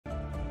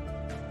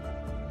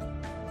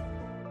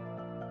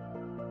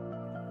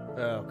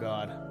Oh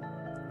God.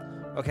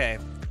 Okay.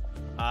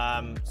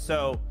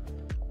 So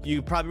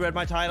you probably read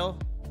my title.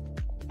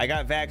 I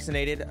got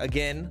vaccinated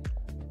again.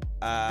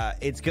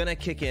 It's gonna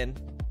kick in.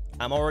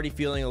 I'm already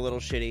feeling a little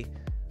shitty.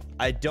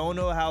 I don't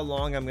know how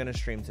long I'm gonna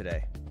stream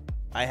today.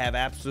 I have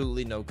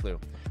absolutely no clue.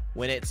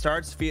 When it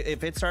starts,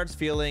 if it starts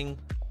feeling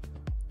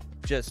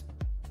just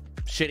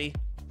shitty,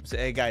 say,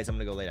 hey guys, I'm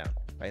gonna go lay down.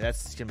 Right,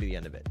 that's gonna be the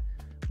end of it.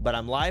 But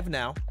I'm live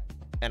now,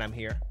 and I'm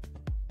here,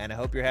 and I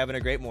hope you're having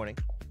a great morning.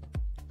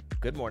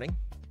 Good morning.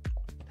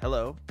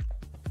 Hello.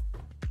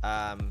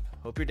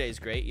 Hope your day's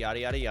great. Yada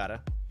yada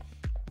yada.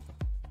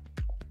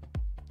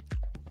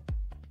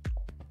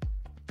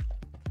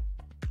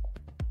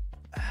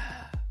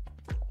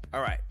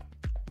 All right.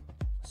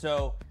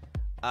 So,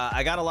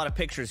 I got a lot of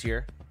pictures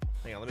here.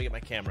 Hang on, let me get my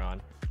camera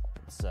on.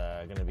 It's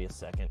gonna be a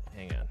second.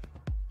 Hang on.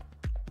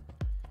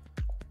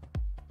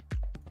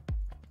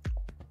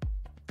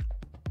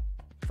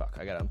 Fuck,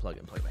 I gotta unplug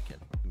and plug back in.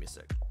 Give me a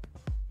sec.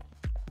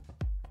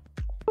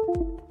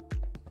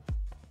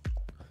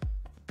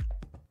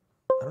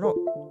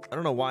 I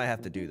don't know why I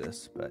have to do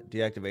this, but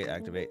deactivate,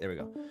 activate. There we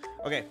go.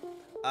 Okay.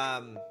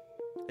 As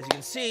you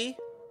can see,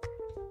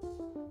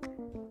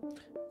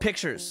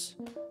 pictures,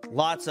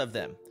 lots of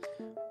them.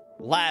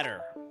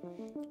 Ladder,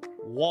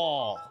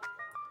 wall,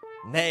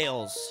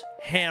 nails,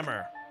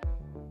 hammer.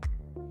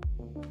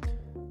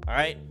 All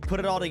right, put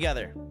it all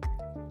together.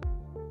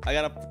 I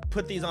gotta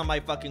put these on my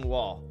fucking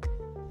wall.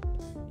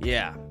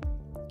 Yeah.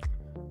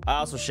 I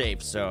also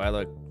shaved, so I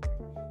look,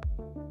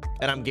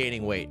 and I'm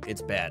gaining weight.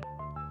 It's bad.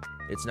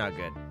 It's not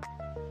good.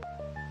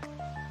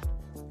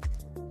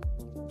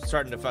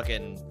 Starting to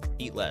fucking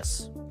eat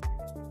less.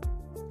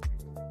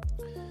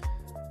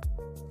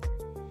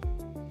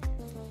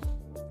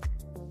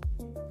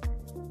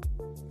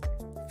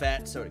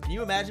 Fat soda. Can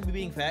you imagine me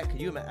being fat? Can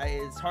you?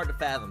 It's hard to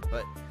fathom,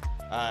 but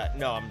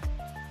no, I'm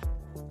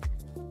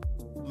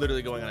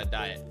literally going on a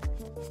diet.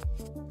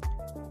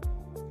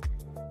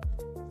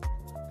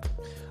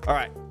 All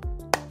right.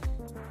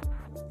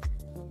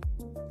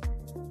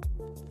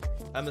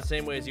 I'm the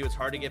same way as you. It's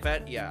hard to get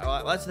fat. Yeah,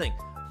 well, that's the thing.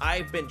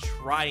 I've been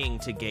trying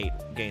to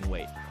gain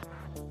weight.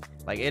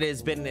 Like, it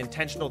has been an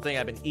intentional thing.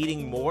 I've been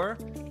eating more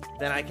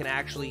than I can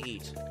actually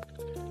eat.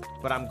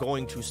 But I'm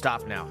going to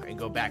stop now and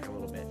go back a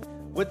little bit.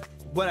 With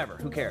whatever,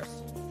 who cares?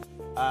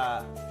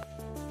 I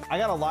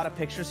got a lot of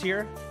pictures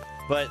here,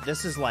 but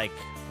this is like,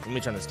 let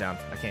me turn this down.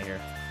 I can't hear.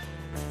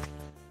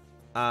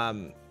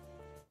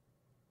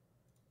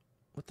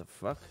 What the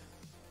fuck?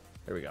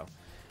 There we go.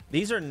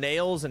 These are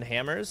nails and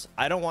hammers.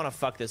 I don't want to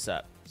fuck this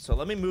up. So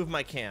let me move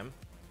my cam.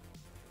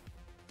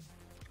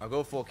 I'll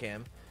go full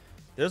cam.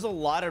 There's a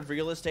lot of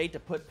real estate to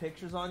put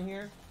pictures on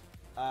here.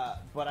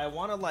 But I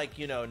want to, like,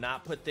 you know,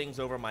 not put things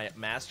over my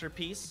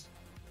masterpiece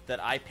that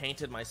I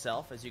painted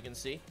myself, as you can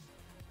see.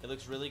 It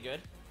looks really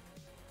good.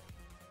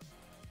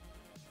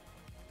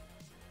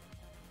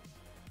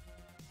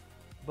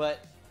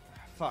 But,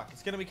 fuck,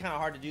 it's going to be kind of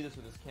hard to do this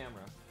with this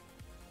camera.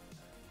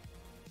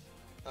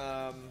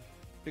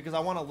 Because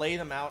I want to lay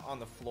them out on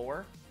the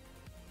floor.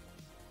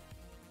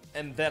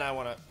 And then I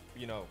want to,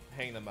 you know,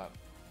 hang them up.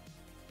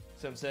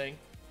 See what I'm saying?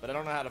 But I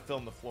don't know how to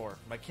film the floor.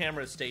 My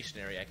camera is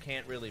stationary. I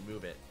can't really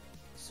move it.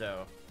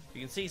 So,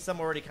 you can see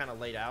some already kind of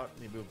laid out.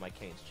 Let me move my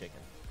Cane's chicken.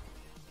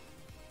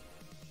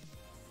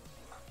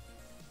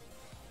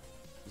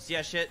 You see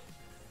that shit?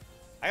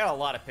 I got a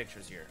lot of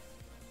pictures here.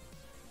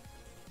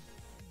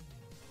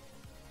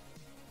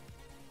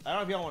 I don't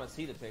know if y'all want to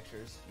see the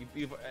pictures.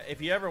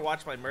 If you ever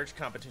watch my merch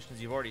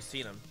competitions, you've already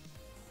seen them.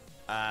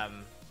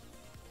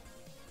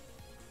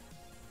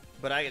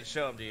 But I can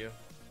show them to you.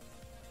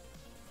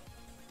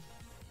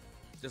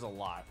 There's a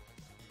lot.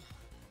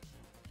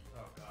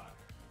 Oh god.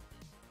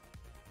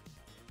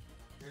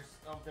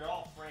 They're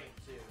all framed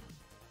too.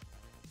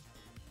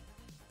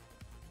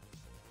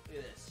 Look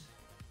at this.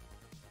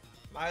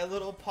 My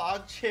little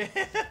pog chair.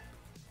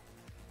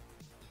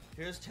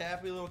 Here's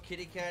Tappy, little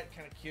kitty cat,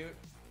 kind of cute.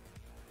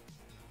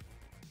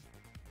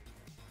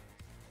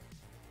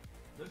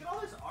 Look at all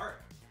this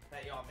art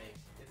that y'all make.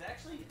 It's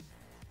actually,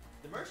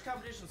 the merch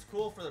competition's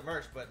cool for the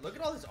merch, but look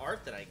at all this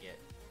art that I get.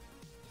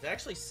 It's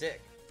actually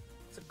sick.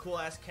 It's a cool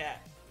ass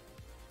cat.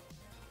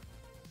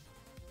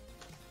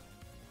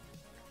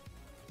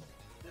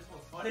 This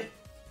one's funny.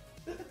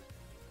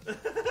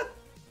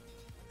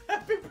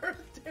 Happy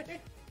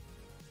birthday.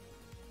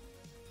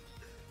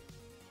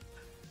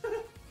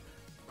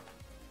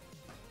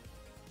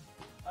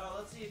 Oh,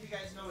 let's see if you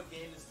guys know what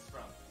game this is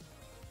from.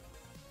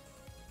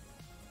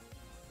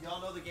 Y'all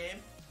know the game?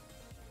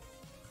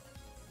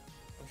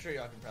 I'm sure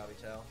y'all can probably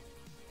tell.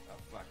 Oh,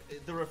 fuck.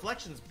 The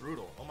reflection's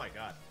brutal. Oh my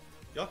god.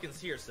 Y'all can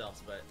see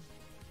yourselves, but...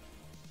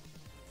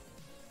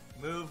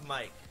 Move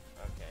mic.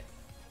 Okay.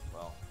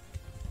 Well.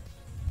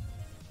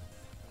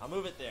 I'll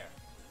move it there.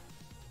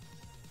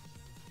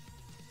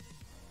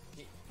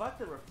 Fuck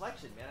the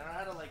reflection, man. I don't know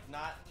how to, like,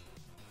 not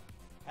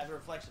have the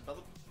reflection. But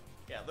look,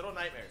 yeah, Little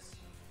Nightmares.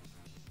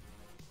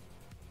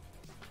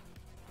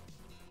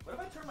 What if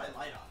I turn my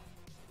light off?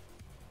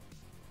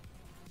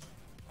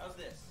 How's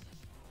this?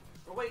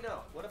 Or wait, no.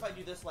 What if I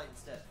do this light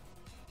instead?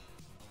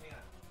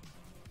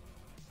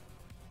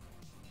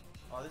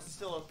 Oh, this is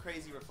still a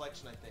crazy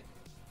reflection, I think.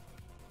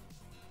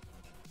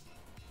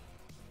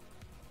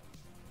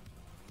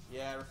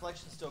 Yeah,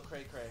 reflection's still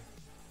cray-cray.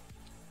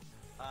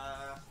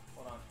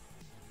 Hold on.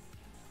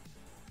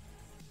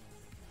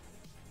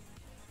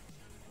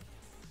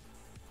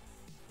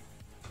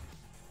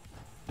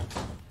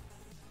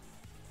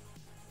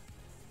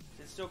 Is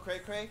it still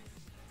cray-cray?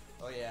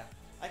 Oh yeah.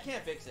 I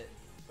can't fix it.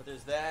 But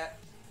there's that.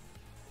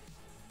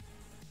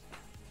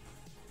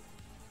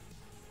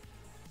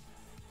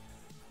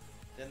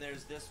 Then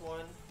there's this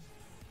one.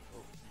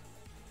 Oh.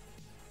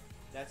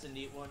 That's a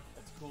neat one.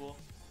 That's cool.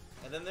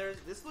 And then there's,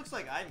 this looks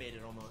like I made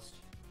it almost.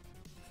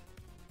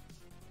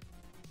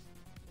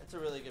 That's a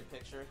really good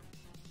picture.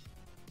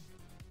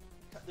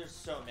 There's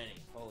so many.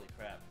 Holy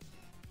crap.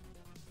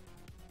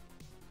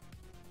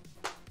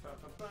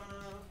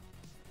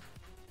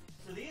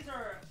 So these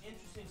are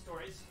interesting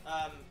stories.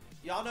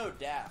 Y'all know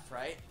Daff,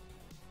 right?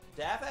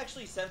 Daff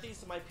actually sent these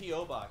to my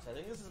P.O. box. I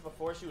think this is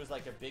before she was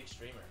like a big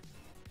streamer.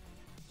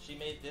 She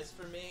made this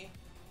for me,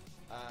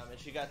 and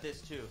she got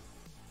this too.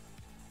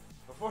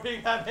 Before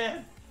you got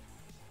banned.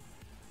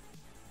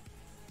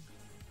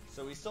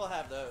 So we still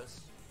have those.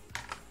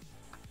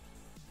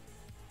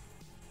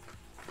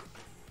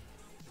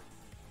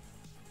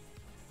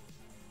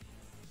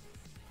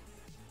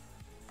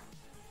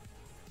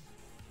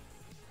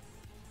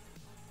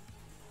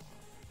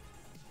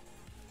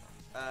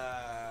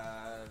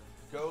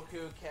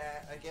 Goku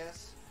cat, I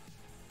guess.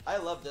 I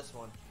love this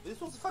one. This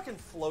one's fucking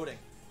floating.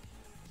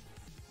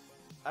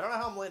 I don't know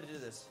how I'm going to do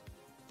this.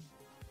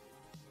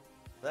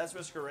 But that's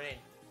Mr. Rain.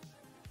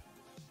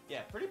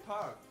 Yeah, pretty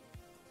pog.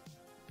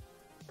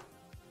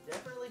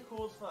 Definitely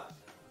cool as fuck.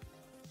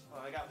 Oh,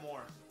 I got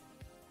more.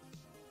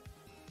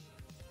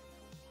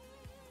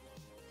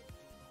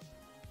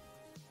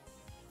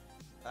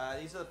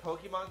 These are the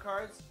Pokemon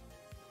cards.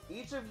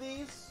 Each of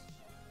these,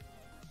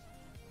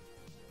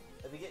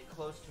 if we get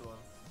close to them,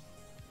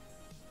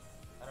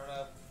 I don't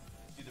know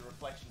if, dude, the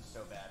reflection's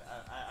so bad.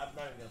 I'm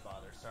not even gonna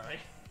bother, sorry.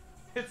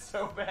 It's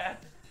so bad.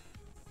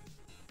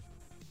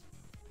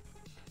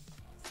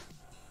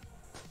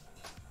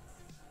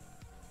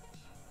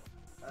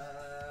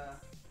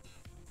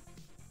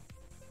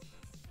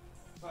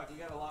 Fuck, we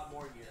got a lot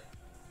more here.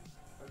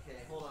 Okay,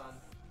 hold on.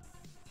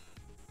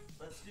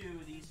 Let's do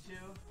these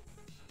two.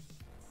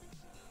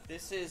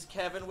 This is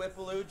Kevin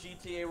Whippaloo,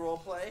 GTA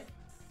Roleplay.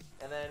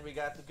 And then we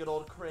got the good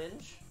old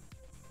Cringe.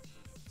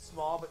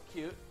 Small but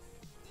cute.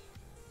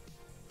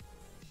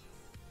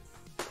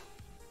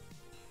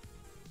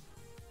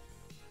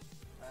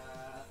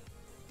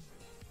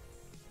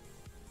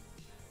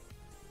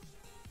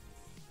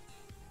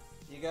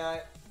 You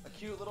got a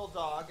cute little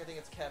dog, I think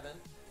it's Kevin.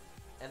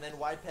 And then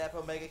Wide Pep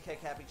Omega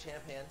Kek Happy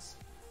Champ Hands,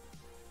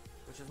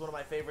 which is one of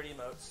my favorite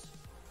emotes.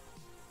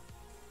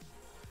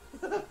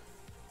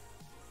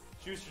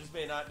 Juicers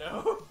may not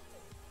know.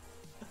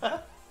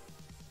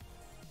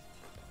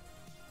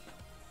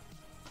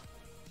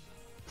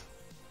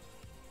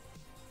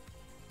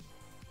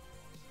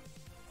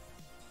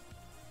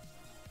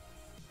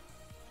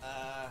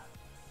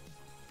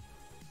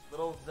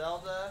 Little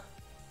Zelda,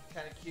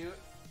 kind of cute.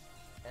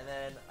 And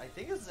then I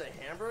think this is a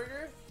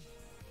hamburger.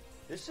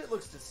 This shit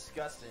looks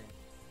disgusting.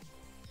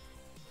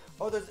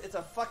 Oh, it's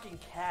a fucking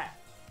cat.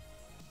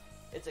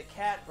 It's a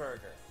cat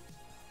burger.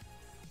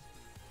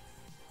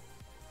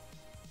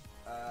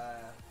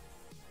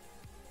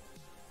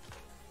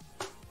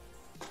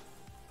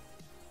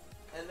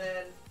 And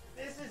then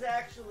this is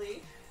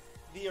actually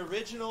the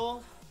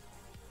original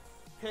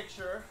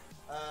picture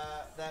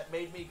that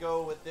made me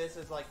go with this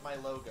as like my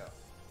logo.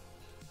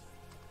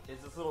 Is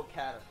this little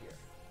cat up here.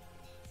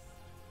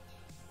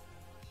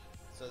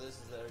 So this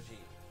is the OG.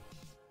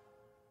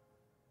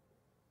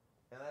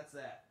 And that's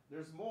that.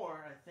 There's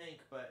more, I think,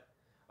 but...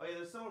 Oh yeah,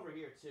 there's some over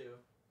here, too.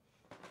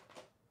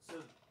 So,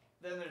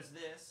 then there's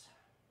this.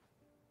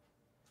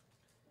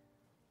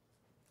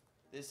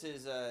 This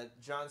is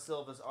John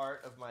Silva's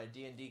art of my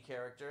D&D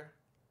character.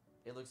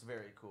 It looks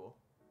very cool.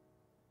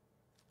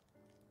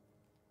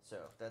 So,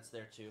 that's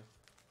there, too.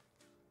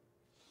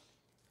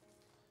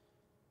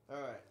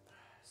 Alright.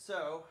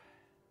 So,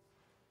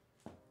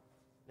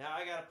 now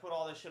I gotta put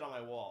all this shit on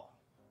my wall.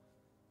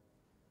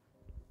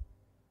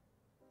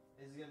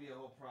 This is going to be a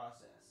whole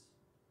process.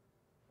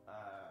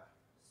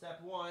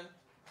 Step one,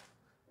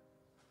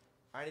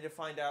 I need to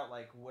find out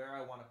like where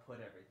I want to put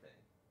everything.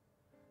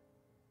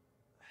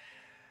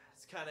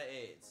 It's kind of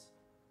AIDS.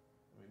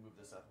 Let me move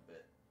this up a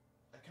bit.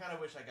 I kind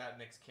of wish I got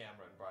Nick's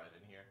camera and brought it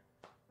in here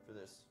for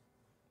this.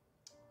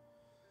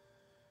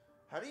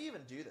 How do you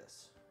even do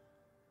this?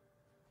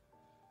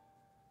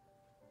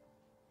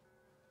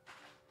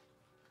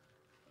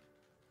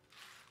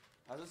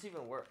 How does this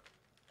even work?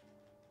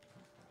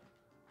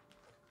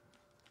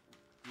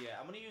 Yeah,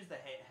 I'm going to use the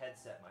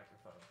headset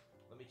microphone.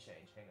 Let me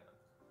change. Hang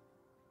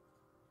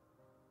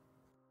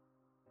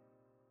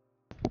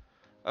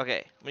on.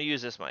 Okay, I'm going to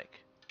use this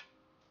mic.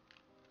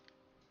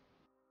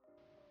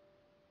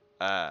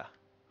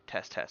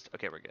 Test.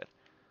 Okay, we're good.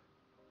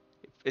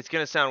 It's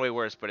going to sound way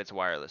worse, but it's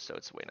wireless, so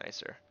it's way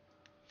nicer.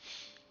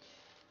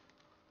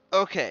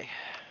 Okay.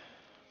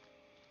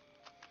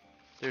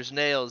 There's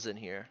nails in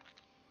here.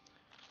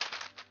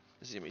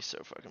 This is gonna be so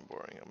fucking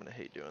boring. I'm gonna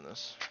hate doing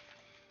this.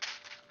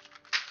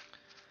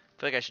 I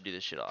feel like I should do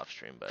this shit off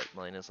stream, but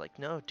Melena's like,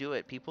 no, do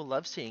it. People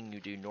love seeing you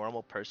do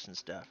normal person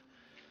stuff.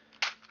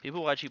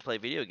 People watch you play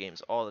video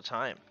games all the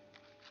time.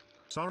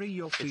 Sorry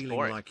you're feeling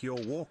boring. like your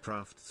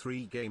Warcraft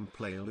 3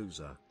 gameplay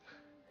loser.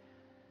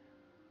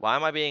 Why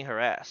am I being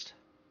harassed?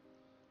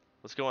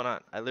 What's going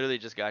on? I literally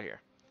just got here.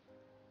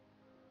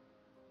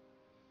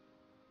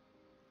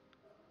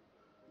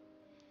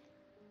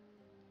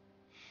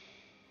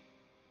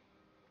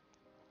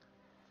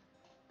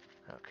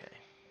 Okay.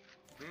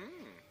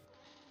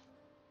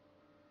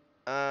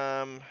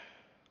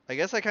 I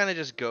guess I kind of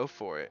just go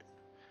for it.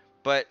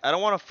 But I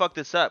don't want to fuck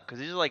this up, because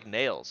these are like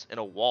nails in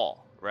a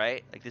wall,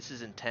 right? Like, this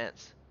is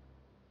intense.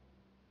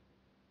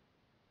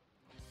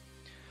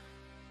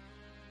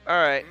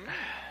 Alright.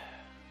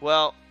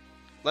 Well,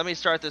 let me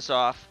start this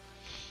off.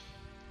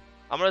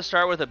 I'm going to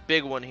start with a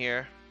big one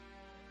here.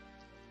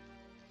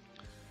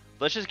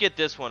 Let's just get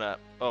this one up.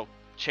 Oh,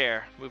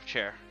 chair. Move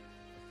chair.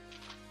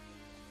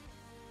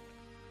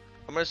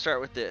 I'm going to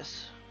start with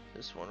this.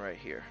 This one right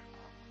here.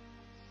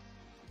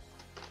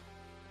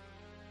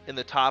 In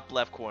the top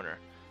left corner.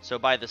 So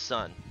by the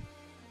sun.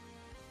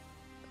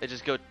 It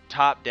just go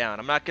top down.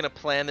 I'm not going to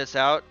plan this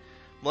out.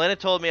 Melena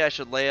told me I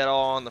should lay it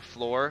all on the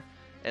floor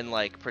and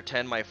like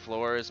pretend my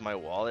floor is my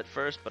wall at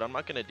first, but I'm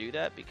not going to do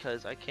that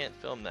because I can't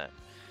film that.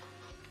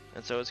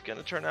 And so it's going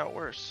to turn out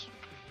worse.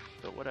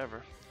 But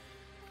whatever.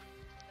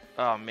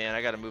 Oh man,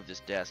 I got to move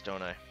this desk,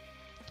 don't I?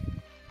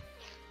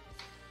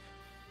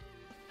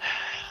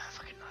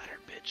 Fucking ladder,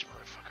 bitch,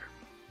 motherfucker.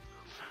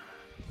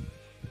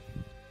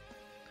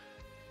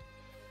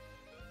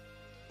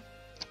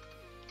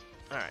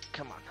 Alright,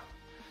 come on.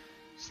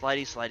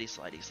 Slidey, slidey,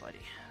 slidey, slidey.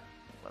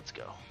 Let's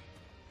go.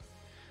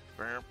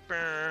 Brr,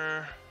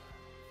 brr.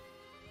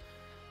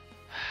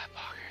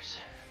 Poggers.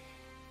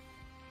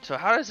 So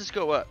how does this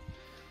go up?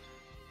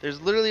 There's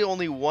literally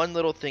only one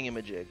little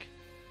thingamajig.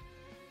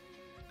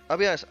 I'll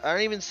be honest, I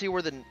don't even see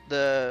where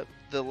the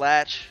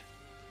latch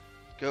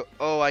go.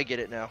 Oh, I get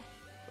it now.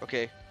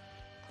 Okay.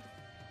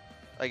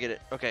 I get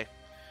it. Okay.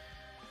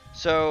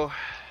 So,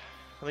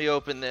 let me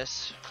open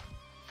this.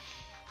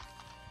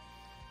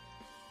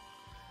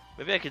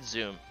 Maybe I could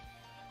zoom.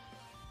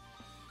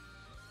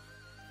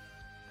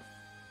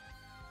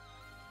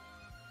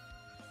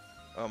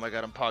 Oh my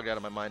god, I'm pogged out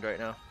of my mind right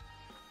now.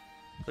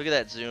 Look at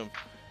that zoom.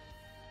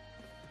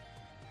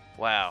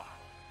 Wow.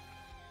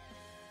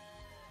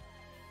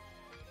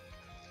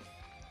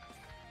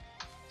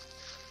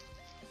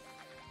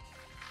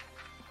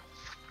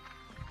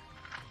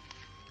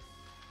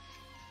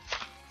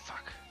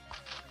 Fuck.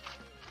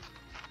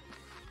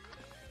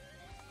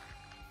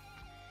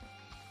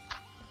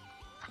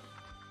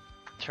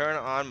 Turn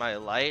on my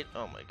light.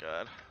 Oh my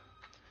god.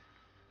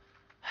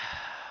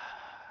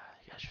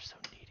 You guys are so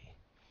needy.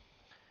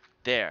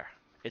 There.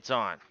 It's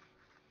on.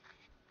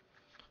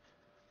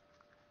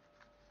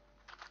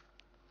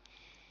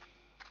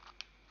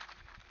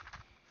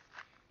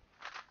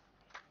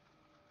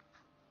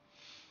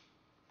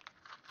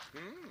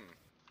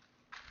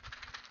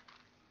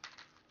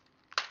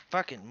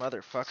 Fucking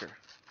motherfucker.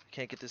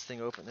 Can't get this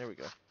thing open. There we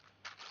go.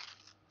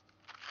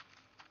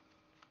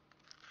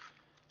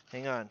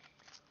 Hang on.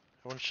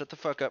 I want to shut the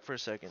fuck up for a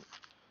second.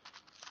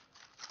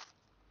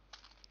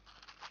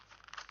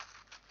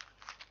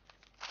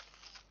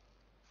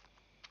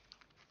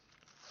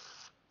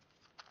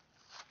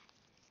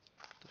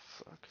 What the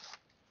fuck?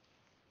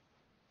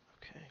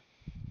 Okay.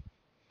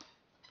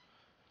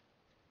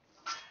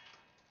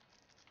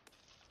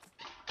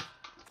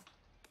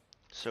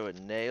 So a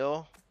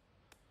nail.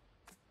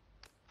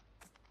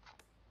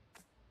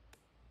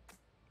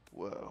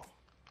 Whoa.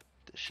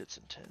 This shit's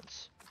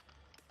intense.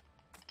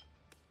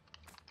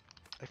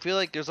 I feel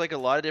like there's like a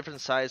lot of different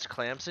sized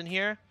clamps in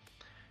here.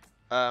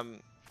 Look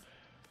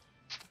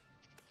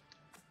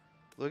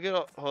at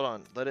all, hold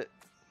on, let it,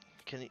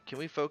 can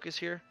we focus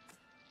here?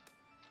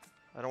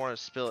 I don't want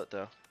to spill it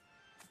though.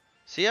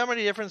 See how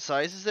many different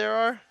sizes there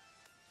are?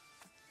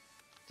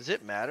 Does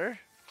it matter?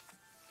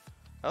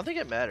 I don't think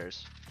it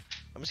matters.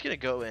 I'm just gonna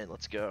go in,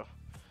 let's go.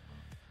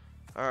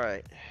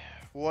 Alright,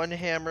 one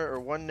hammer or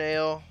one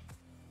nail.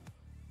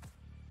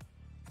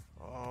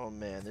 Oh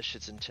man, this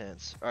shit's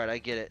intense. Alright, I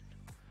get it.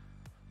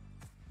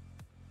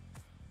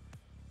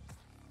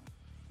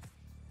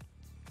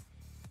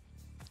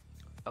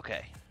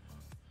 Okay.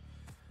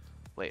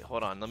 Wait,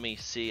 hold on. Let me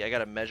see. I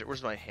gotta measure.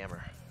 Where's my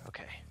hammer?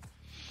 Okay.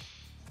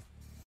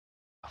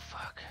 Oh,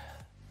 fuck.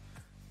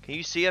 Can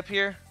you see up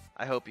here?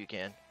 I hope you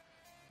can.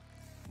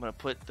 I'm gonna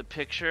put the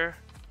picture.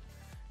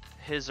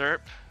 His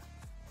ERP.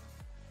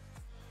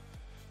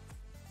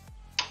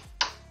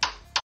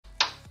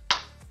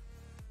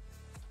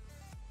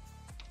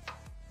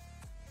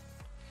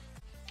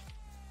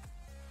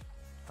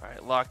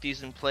 Alright, lock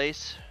these in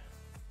place.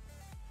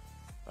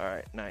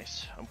 Alright,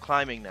 nice. I'm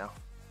climbing now.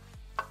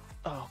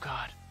 Oh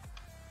god.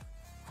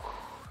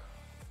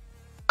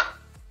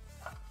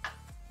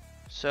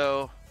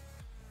 So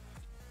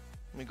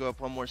Let me go up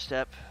one more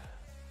step.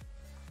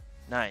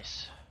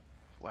 Nice.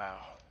 Wow.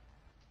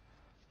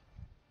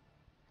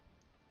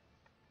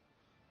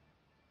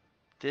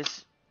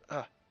 This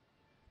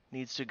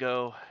needs to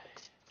go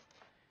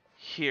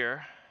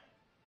here.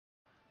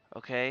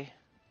 Okay.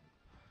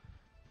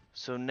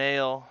 So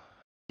nail.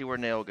 See where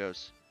nail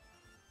goes.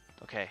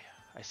 Okay.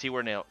 I see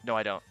where nail. No,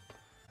 I don't.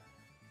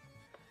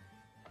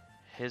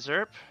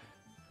 Hyserp.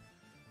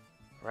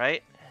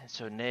 Right?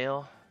 So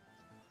nail.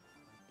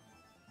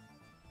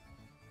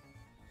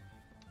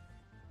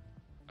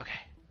 Okay.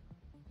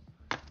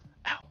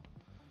 Ow.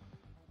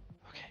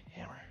 Okay,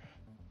 hammer.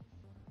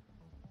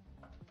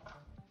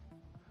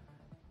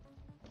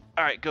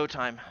 Alright, go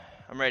time.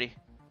 I'm ready.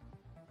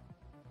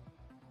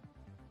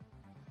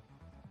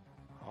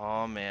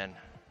 Oh, man.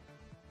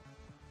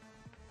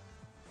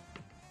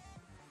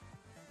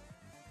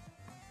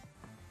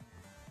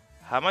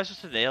 How am I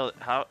supposed to nail it?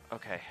 How?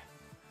 Okay.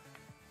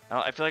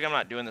 I feel like I'm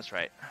not doing this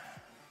right.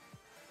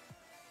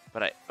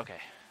 But okay.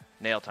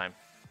 Nail time.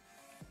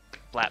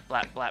 Blap,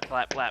 blap, blap,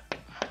 blap, blap.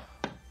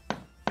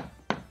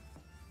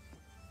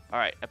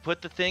 Alright, I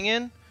put the thing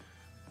in.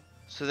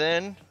 So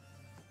then...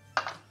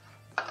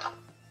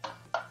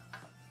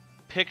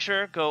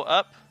 Picture, go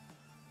up.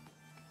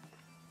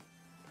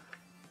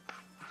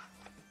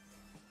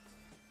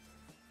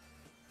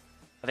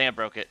 I think I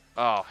broke it.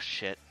 Oh,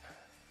 shit.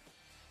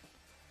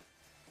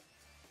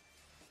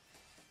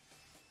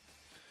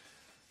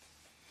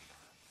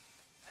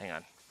 Hang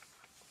on.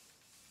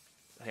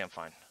 I think I'm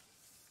fine.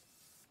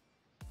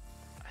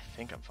 I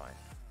think I'm fine.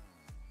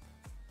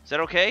 Is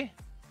that okay?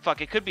 Fuck,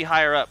 it could be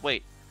higher up.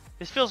 Wait.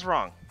 This feels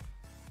wrong.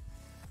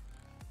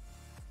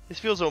 This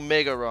feels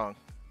omega wrong.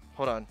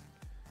 Hold on.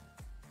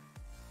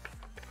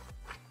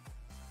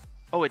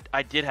 Oh,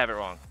 I did have it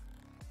wrong.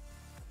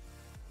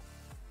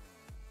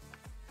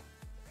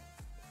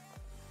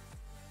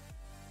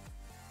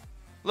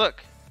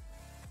 Look.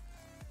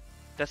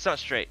 That's not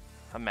straight.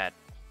 I'm mad.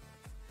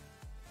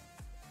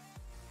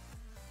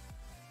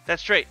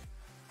 That's straight.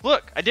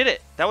 Look, I did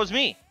it. That was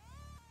me.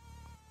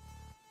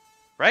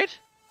 Right?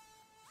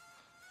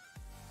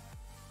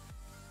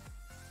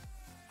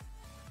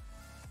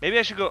 Maybe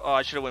I should go... Oh,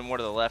 I should have went more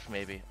to the left,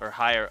 maybe. Or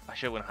higher. I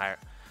should have went higher.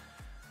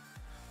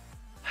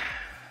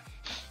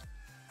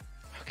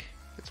 Okay,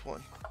 it's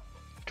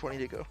 1:20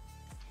 to go.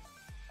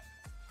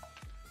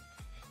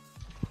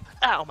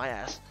 Ow, my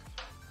ass.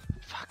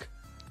 Fuck.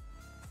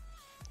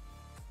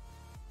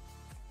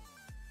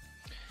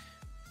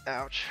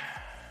 Ouch.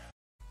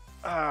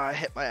 I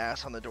hit my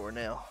ass on the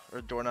doornail.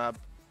 Or doorknob.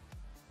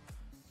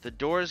 The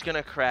door is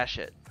gonna crash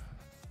it.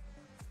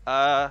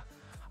 I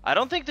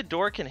don't think the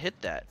door can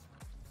hit that.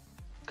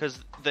 Because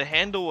the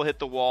handle will hit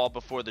the wall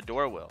before the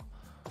door will.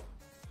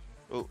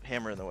 Oh,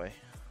 hammer in the way.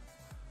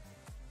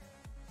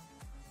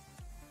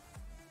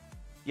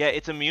 Yeah,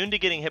 it's immune to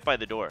getting hit by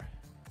the door.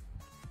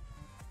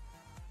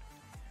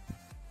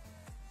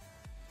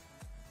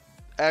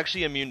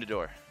 Actually immune to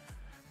door.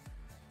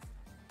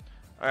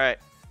 Alright.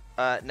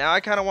 Now I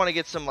kind of want to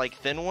get some like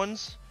thin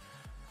ones.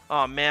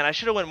 Oh man, I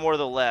should have went more to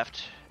the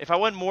left. If I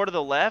went more to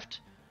the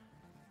left...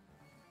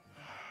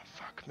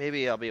 Fuck,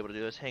 maybe I'll be able to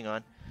do this. Hang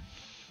on.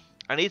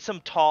 I need some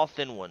tall,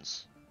 thin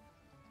ones.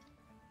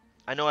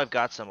 I know I've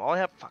got some. All I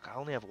have... Fuck, I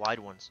only have wide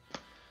ones.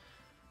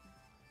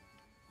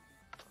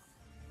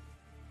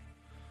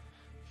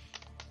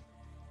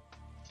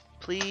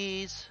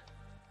 Please.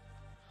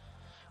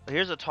 Well,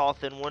 here's a tall,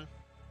 thin one.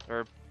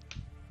 Or...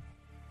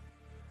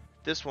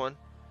 This one.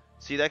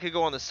 See, that could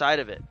go on the side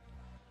of it.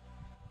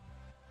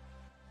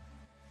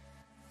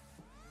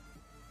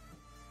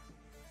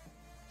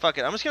 Fuck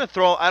it. I'm just going to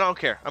throw... I don't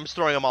care. I'm just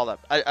throwing them all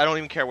up. I don't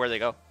even care where they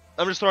go.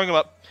 I'm just throwing them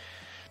up.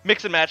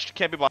 Mix and matched.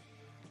 Can't be bothered.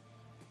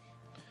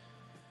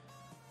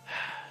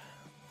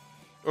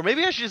 Or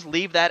maybe I should just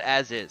leave that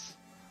as is.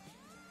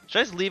 Should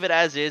I just leave it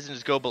as is and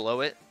just go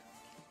below it?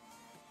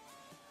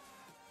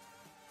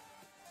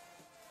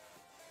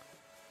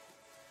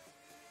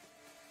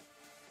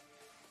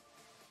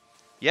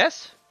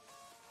 Yes?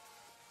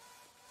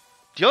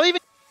 Do y'all even...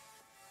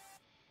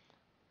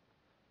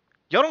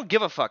 Y'all don't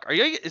give a fuck. Are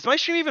you... Is my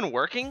stream even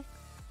working?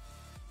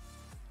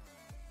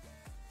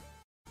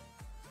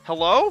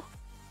 Hello?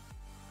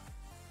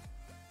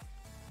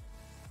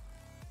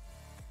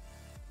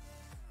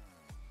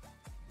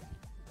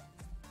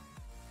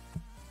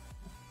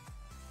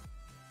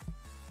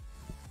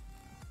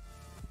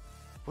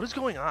 What is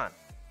going on?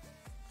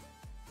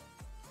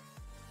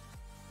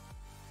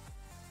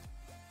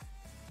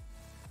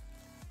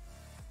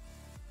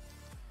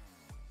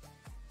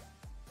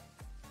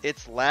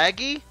 It's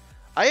laggy?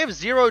 I have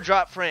 0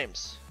 drop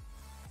frames.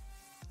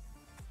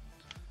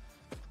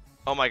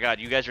 Oh my god,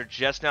 you guys are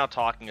just now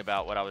talking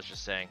about what I was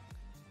just saying.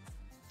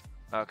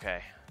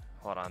 Okay,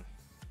 hold on.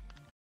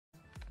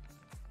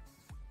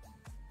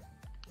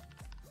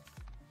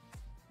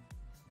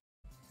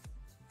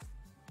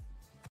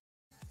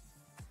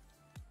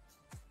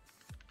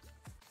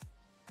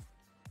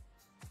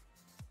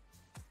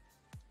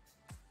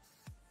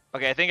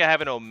 Okay, I think I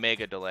have an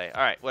omega delay.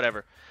 Alright,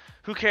 whatever.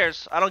 Who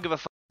cares? I don't give a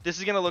fuck. This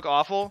is gonna look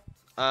awful.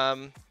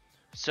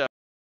 So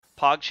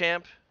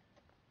PogChamp.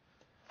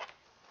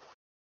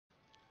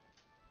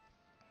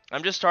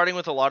 I'm just starting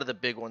with a lot of the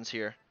big ones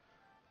here.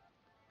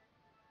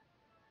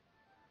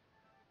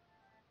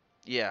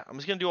 Yeah, I'm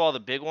just gonna do all the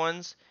big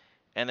ones,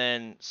 and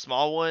then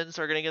small ones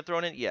are gonna get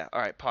thrown in. Yeah, all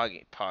right,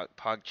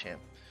 PogChamp.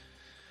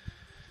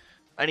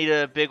 I need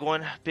a big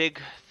one, big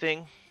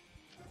thing.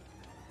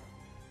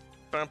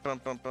 Bum,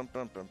 bum, bum, bum,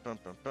 bum, bum, bum,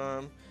 bum,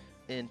 bum.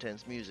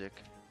 Intense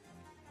music.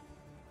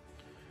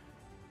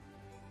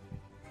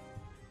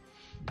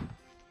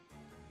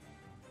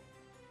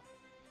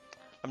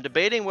 I'm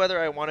debating whether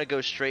I want to go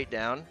straight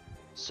down.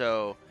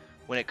 So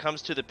when it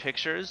comes to the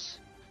pictures,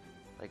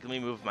 like, let me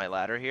move my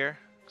ladder here,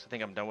 because I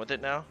think I'm done with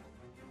it now.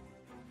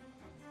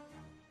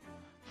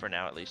 For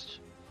now, at least.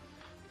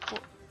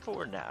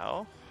 For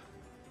now.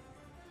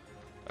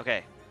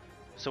 Okay.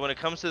 So when it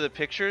comes to the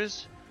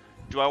pictures,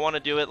 do I want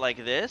to do it like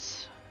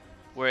this,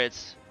 where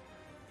it's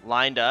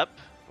lined up,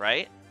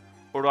 right?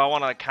 Or do I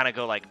want to kind of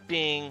go like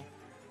bing,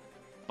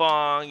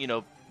 bong, you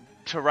know,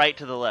 to right,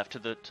 to the left, to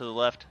the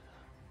left,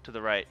 to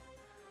the right?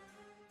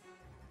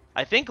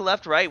 I think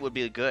left, right would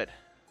be good.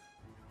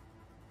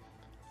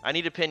 I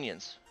need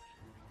opinions.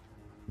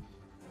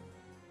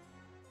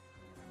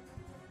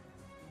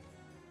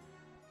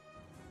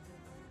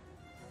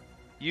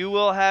 You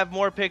will have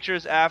more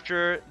pictures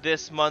after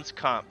this month's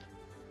comp.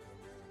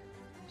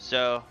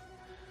 So,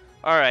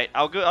 all right,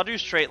 I'll do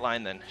straight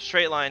line then.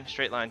 Straight line,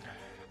 straight line.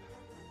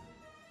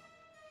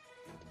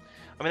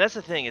 I mean, that's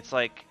the thing. It's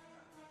like,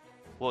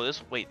 well,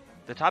 wait,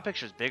 the top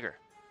picture is bigger.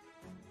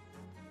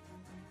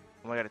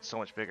 Oh my god, it's so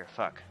much bigger.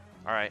 Fuck.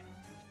 All right.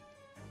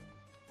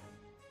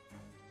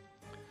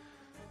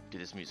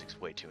 Dude, this music's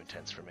way too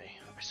intense for me.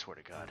 I swear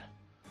to God.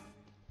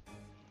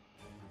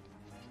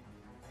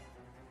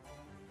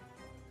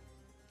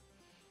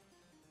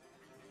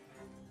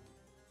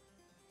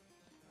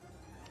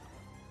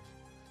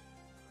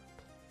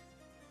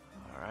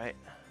 All right.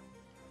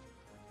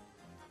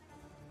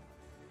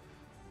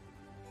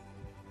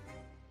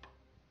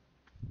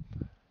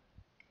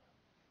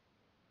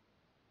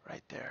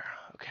 Right there.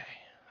 Okay.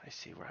 I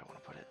see where I want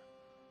to put it.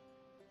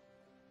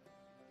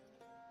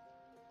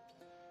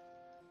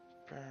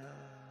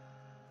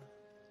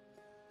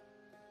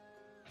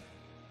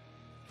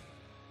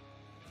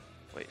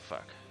 Wait,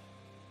 fuck.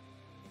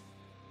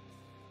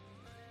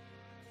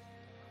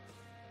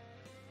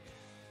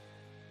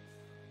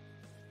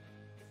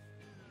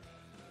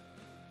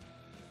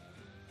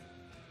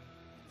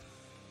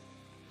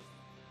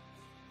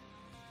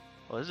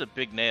 Well, this is a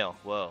big nail.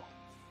 Whoa.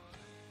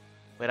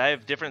 Wait, I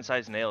have different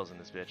size nails in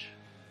this bitch.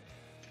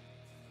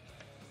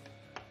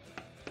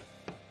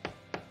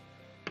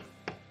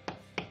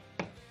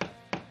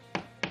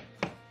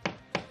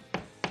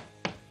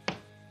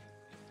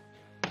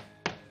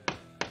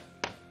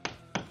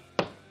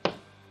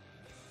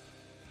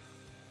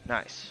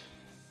 Nice.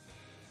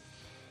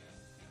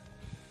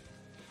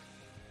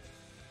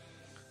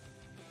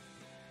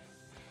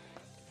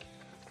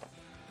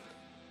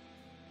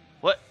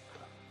 What?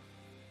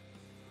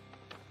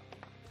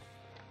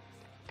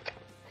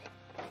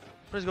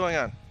 What is going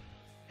on?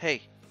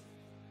 Hey,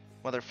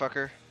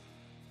 motherfucker.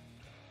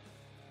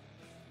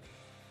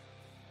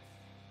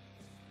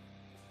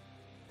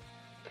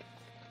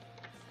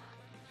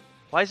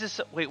 Why is this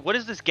so, wait, what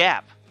is this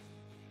gap?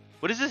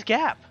 What is this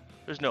gap?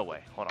 There's no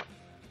way. Hold on.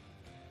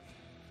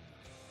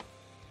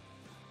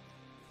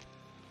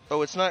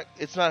 Oh, it's not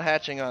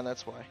hatching on,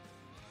 that's why.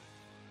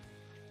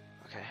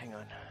 Okay, hang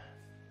on.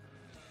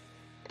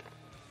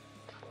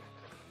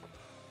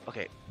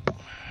 Okay.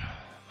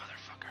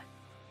 Motherfucker.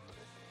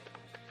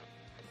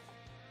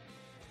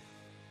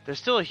 There's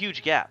still a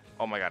huge gap.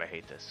 Oh my god, I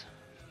hate this.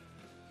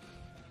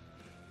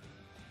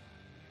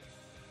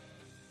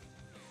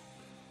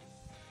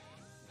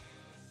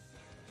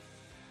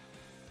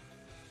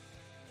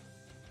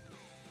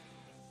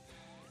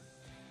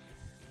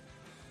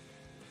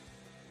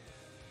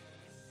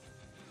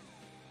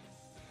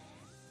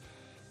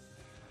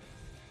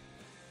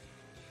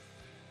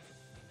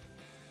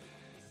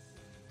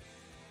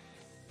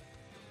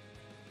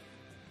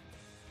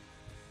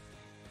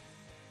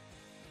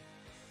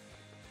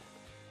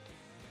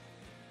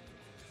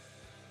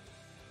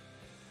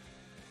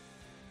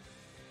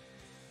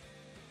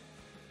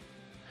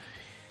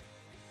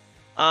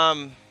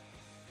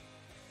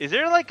 Is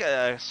there like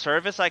a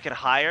service I could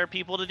hire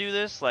people to do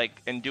this,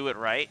 like, and do it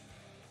right?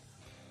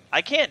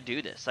 I can't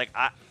do this. Like,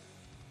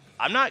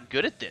 I'm not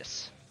good at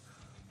this.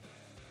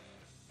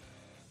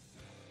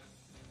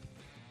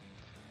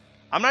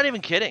 I'm not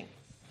even kidding.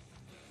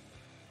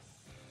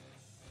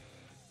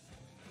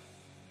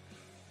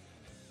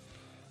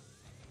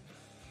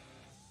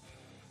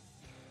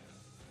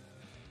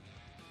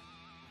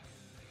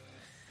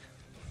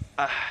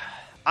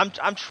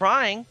 I'm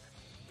trying.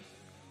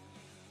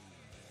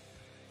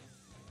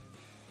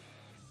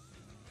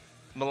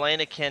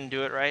 Milena can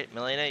do it right.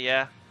 Milena,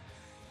 yeah.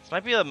 This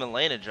might be a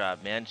Milena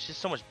job, man. She's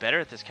so much better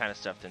at this kind of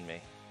stuff than me.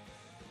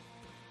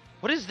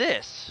 What is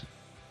this?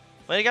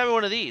 Milena got me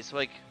one of these.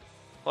 Like,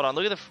 hold on.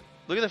 Look at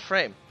the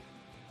frame.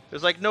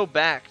 There's like no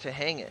back to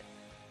hang it.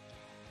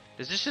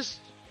 Is this just?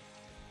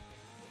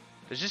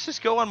 Does this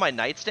just go on my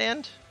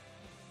nightstand?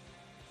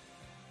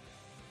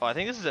 Oh, I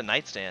think this is a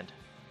nightstand.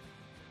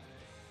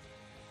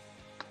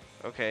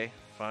 Okay,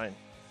 fine.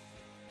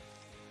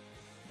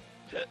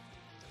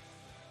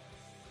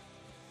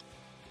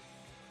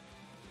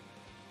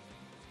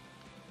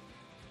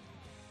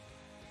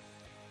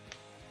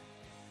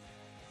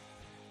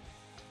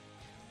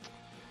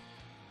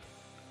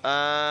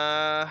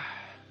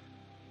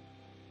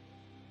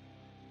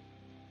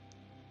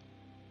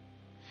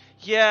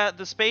 Yeah,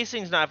 the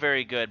spacing's not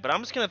very good, but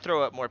I'm just gonna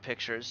throw up more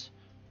pictures.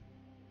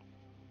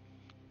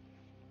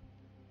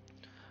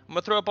 I'm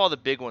gonna throw up all the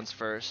big ones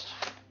first.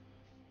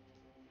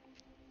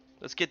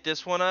 Let's get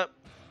this one up.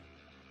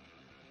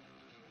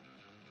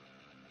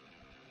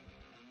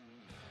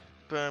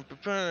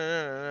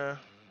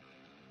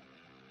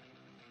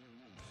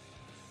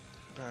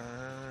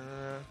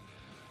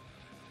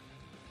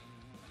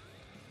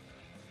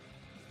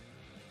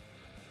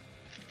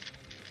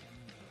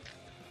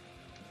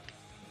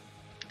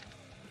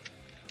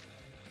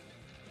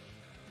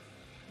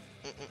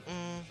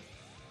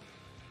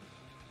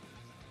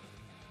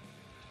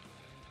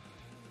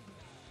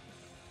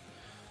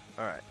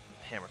 All right,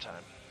 hammer time.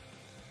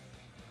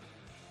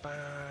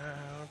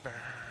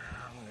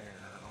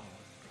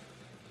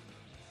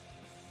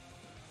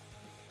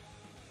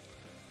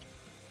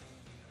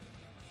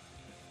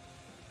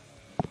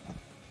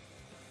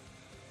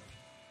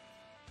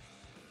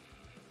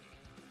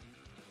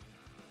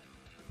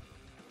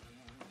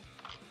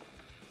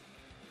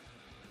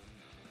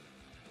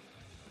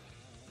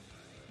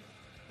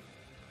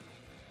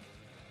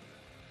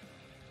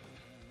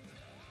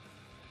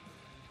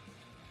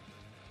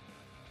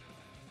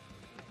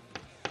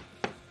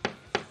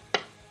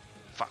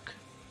 Fuck.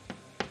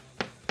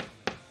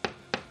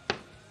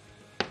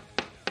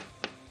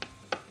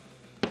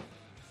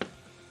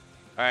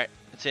 All right,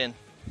 it's in.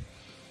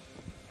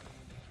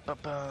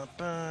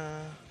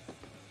 Ba-ba-ba.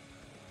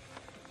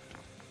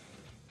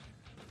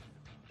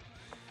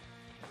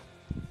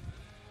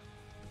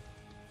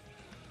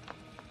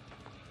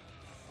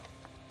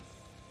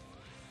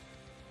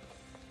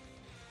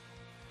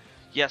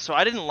 Yeah, so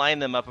I didn't line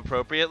them up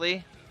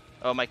appropriately.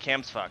 Oh, my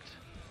cam's fucked.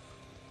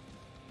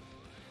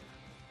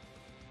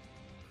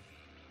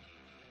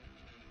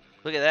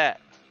 Look at that.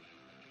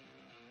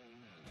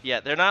 Yeah,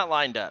 they're not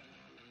lined up.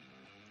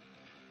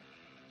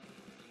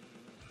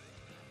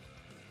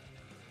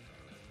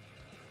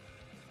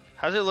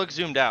 How does it look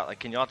zoomed out? Like,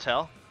 can y'all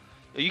tell?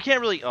 You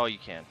can't really... Oh, you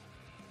can.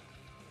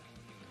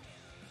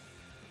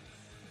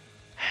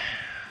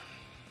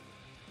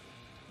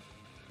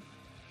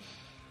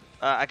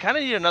 I kind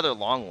of need another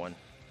long one.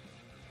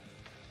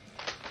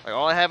 Like,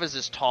 all I have is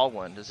this tall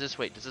one. Does this...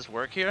 Wait, does this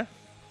work here?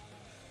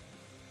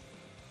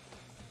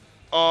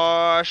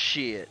 Oh,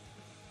 shit.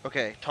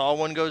 Okay, tall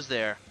one goes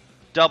there.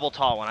 Double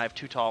tall one. I have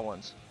two tall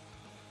ones.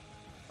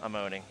 I'm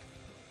owning.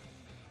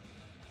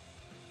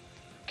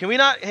 Can we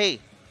not... Hey,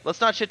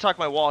 let's not shit talk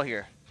my wall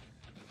here.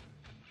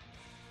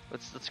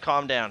 Let's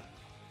calm down.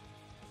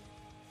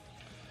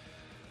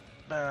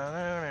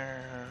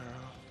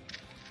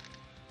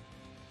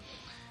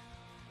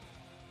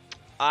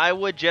 I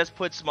would just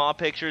put small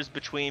pictures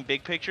between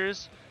big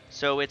pictures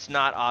so it's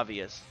not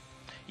obvious.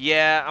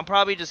 Yeah, I'm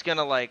probably just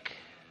gonna like...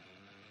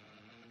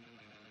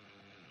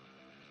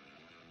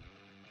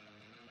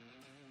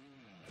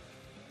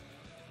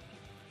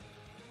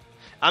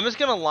 I'm just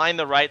gonna line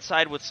the right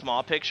side with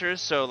small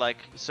pictures, so I'm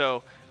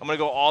gonna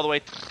go all the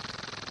way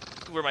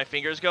where my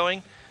finger's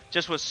going,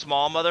 just with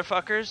small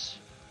motherfuckers.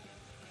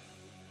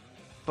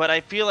 But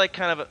I feel like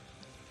kind of a...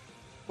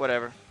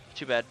 Whatever.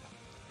 Too bad.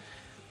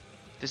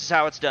 This is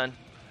how it's done.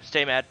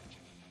 Stay mad.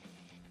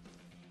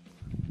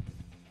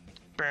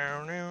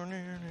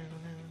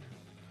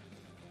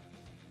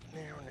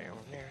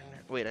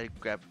 Wait, I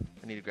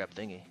need to grab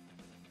thingy.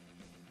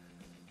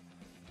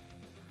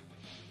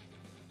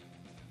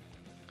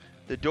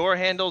 The door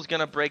handle's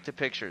gonna break the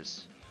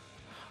pictures.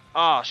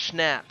 Aw,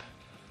 snap.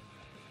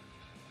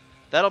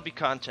 That'll be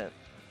content.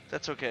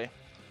 That's okay.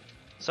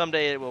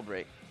 Someday it will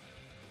break.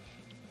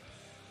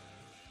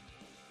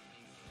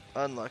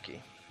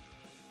 Unlucky.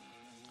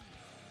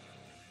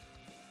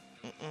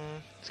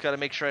 Just gotta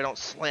make sure I don't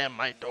slam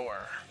my door.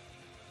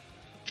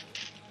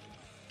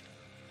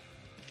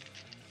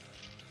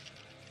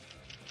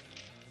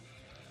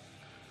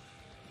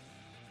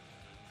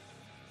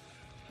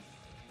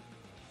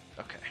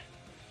 Okay.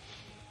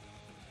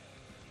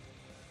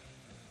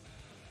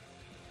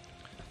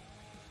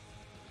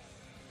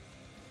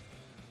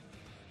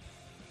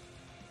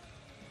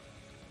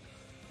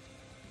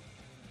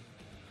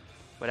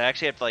 But I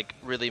actually have to like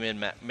really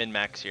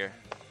min-max here.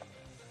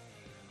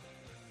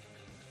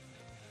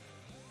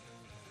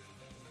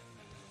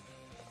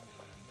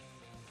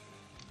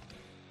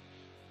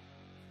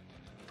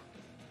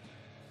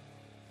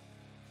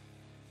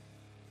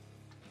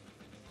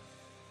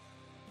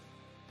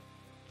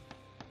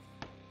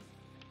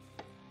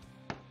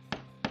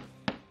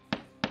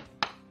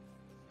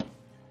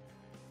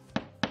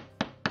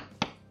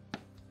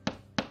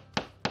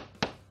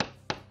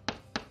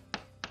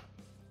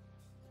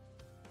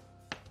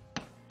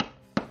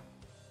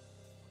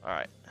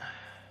 Alright.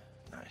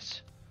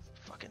 Nice.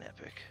 Fucking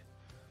epic.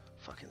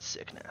 Fucking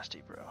sick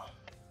nasty, bro.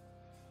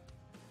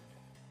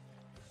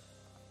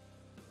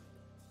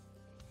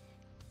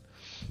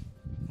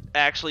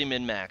 Actually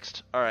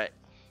min-maxed. Alright.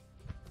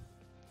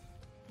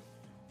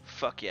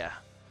 Fuck yeah.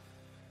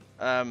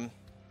 I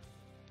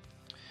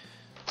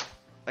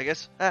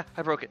guess... I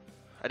broke it.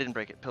 I didn't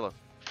break it. Pillow.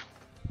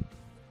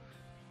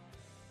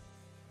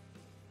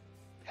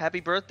 Happy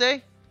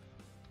birthday?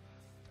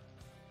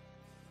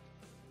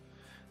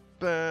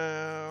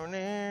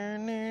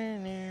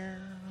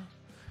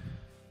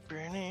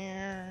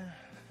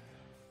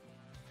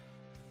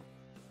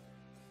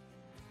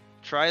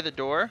 Try the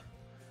door.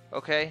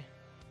 Okay.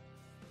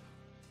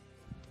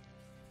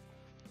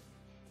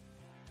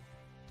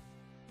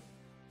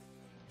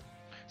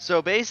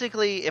 So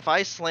basically, if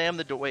I slam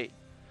the door... Wait.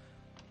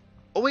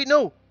 Oh, wait,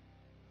 no!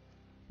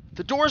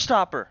 The door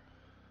stopper!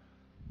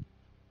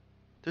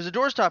 There's a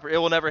door stopper. It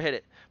will never hit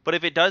it. But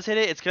if it does hit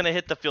it, it's going to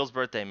hit the Phil's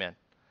birthday man.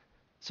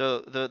 So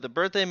the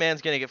birthday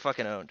man's going to get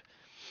fucking owned.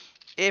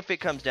 If it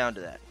comes down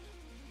to that.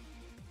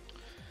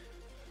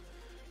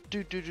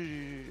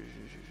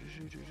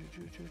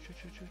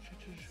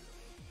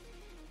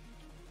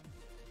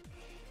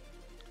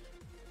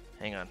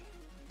 Hang on.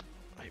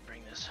 Let me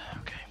bring this.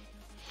 Okay.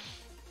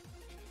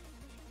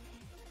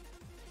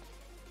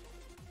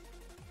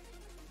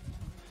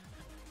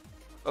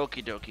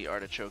 Okie dokie,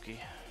 artichoke.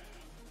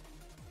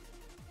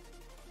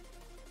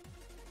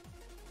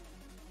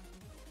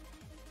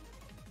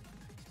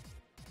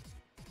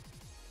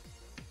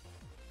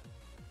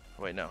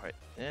 Wait, no, right.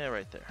 Yeah,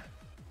 right there.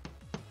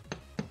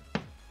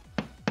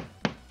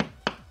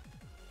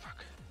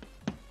 Fuck.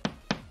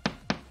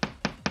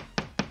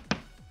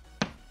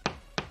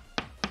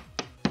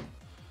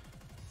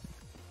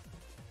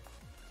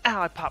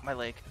 Ow, I popped my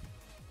leg.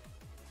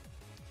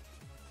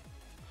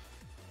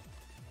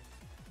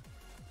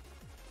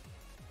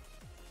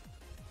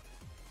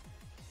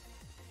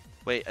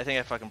 Wait, I think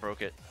I fucking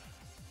broke it.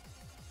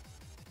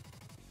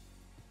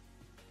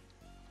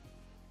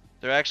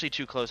 They're actually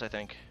too close, I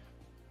think.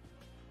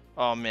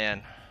 Oh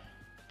man,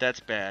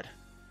 that's bad.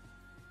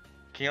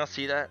 Can y'all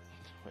see that?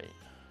 Wait,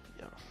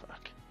 yo,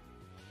 fuck.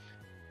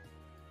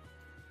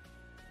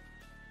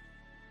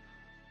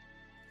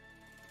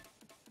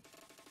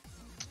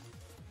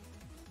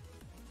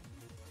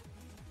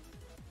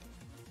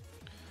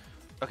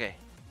 Okay.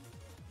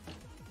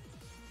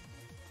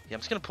 Yeah, I'm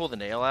just gonna pull the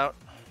nail out.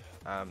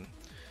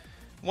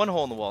 One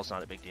hole in the wall is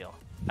not a big deal.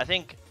 I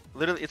think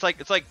literally it's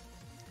like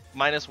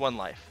 -1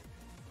 life,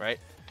 right?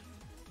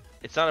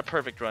 It's not a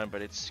perfect run,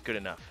 but it's good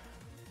enough.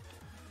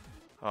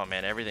 Oh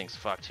man, everything's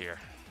fucked here.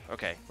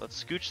 Okay,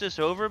 let's scooch this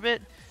over a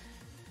bit.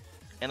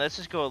 And let's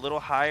just go a little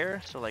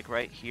higher, so like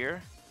right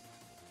here.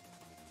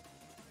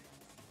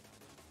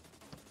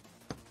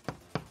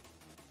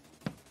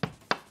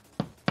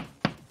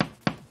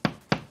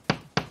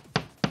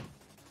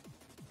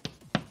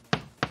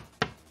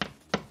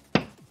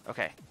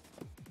 Okay.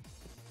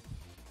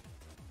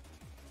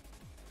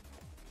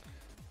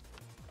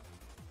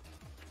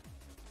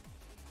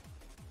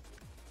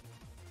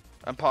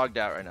 I'm pogged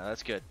out right now,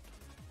 that's good.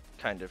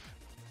 Kind of.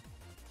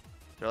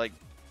 They're like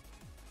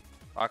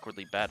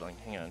awkwardly battling.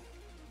 Hang on.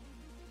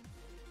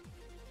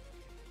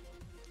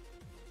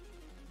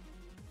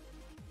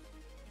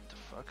 What the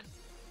fuck?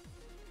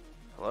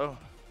 Hello?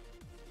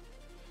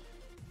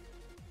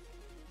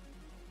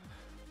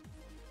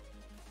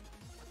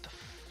 What the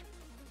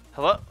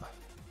Hello?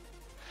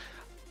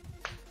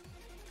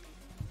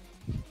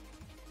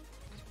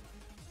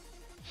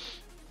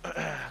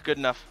 Good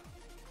enough.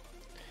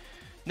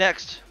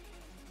 Next.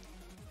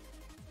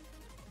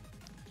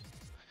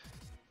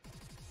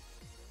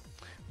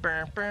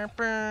 Burn, burn,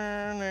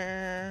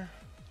 burner.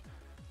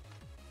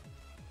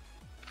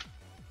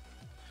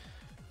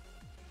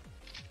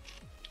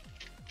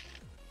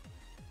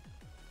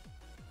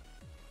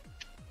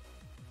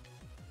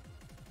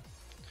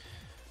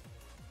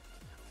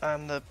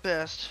 I'm the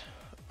best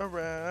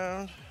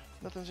around.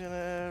 Nothing's gonna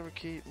ever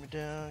keep me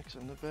down, 'cause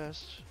I'm the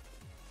best.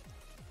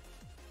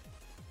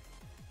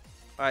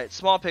 Alright,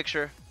 small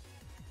picture.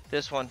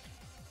 This one.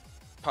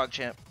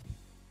 PogChamp.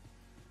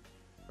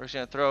 We're just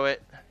gonna throw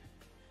it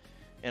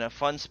in a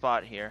fun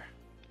spot here.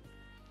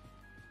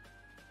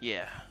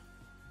 Yeah.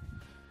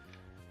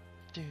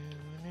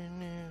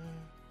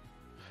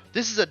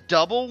 This is a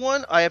double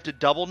one. I have to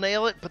double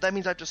nail it, but that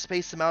means I have to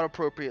space them out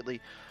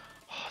appropriately.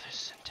 Oh,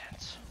 this is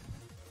intense.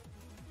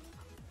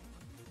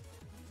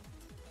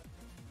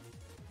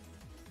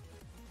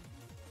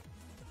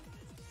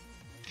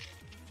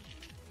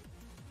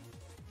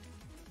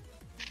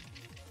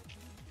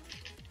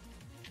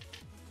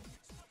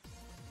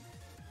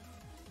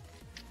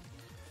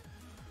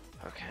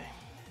 Okay.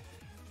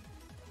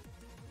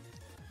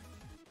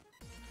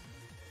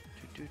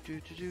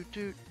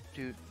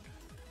 Do.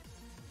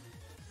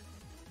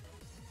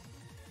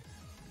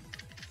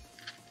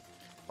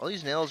 All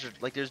these nails are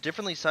like, there's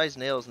differently sized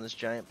nails in this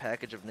giant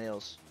package of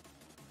nails.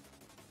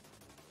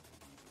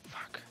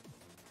 Fuck.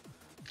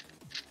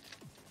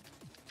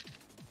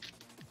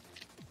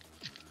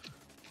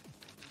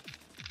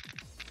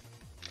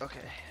 Okay,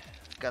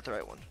 got the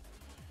right one.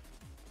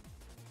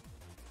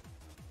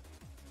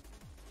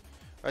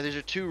 Alright, these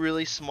are two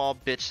really small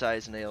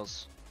bitch-sized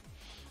nails.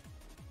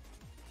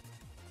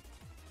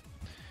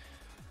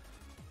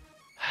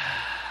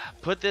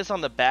 Put this on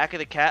the back of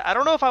the cat. I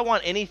don't know if I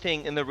want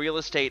anything in the real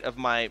estate of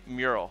my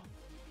mural.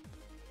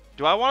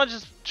 Do I want to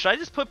just... Should I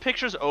just put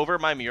pictures over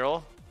my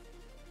mural?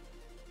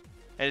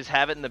 And just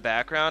have it in the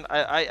background?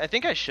 I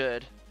think I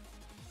should.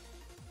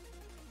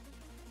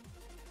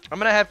 I'm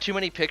going to have too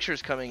many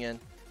pictures coming in.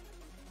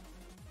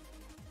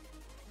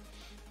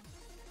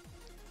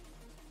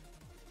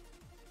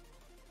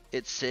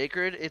 It's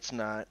sacred? It's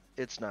not.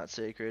 It's not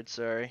sacred.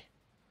 Sorry.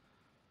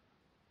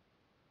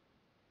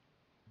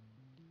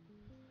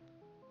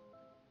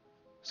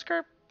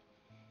 Skirp.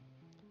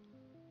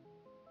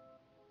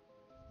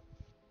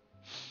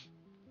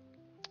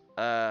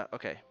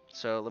 Okay.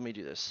 So let me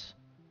do this.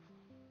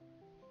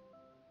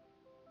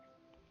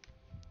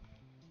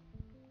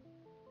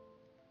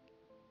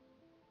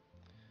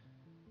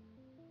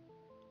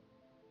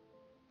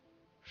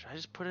 Should I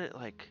just put it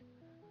like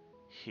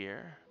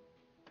here?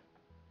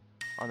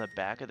 On the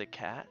back of the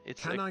cat?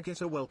 It's Can like, I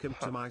get a welcome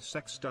to my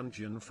sex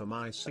dungeon for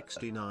my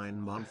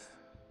 69-month?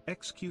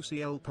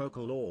 XQCL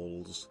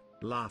Pokelols,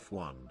 laugh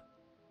 1.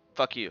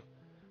 fuck you.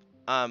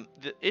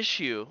 The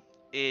issue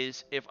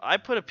is if I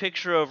put a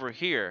picture over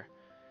here,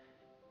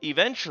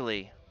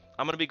 eventually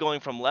I'm going to be going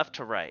from left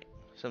to right.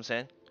 See what I'm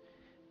saying?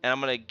 And I'm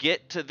going to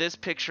get to this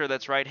picture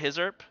that's right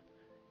hizzerp,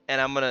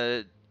 and I'm going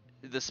to,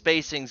 the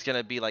spacing's going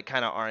to be like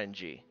kind of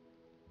RNG.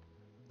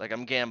 Like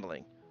I'm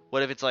gambling.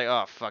 What if it's like,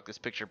 oh fuck, this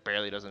picture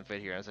barely doesn't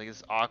fit here. And it's like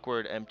this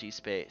awkward empty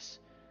space.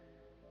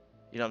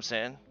 You know what I'm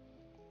saying?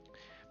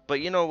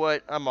 But you know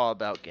what? I'm all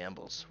about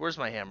gambles. Where's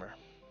my hammer?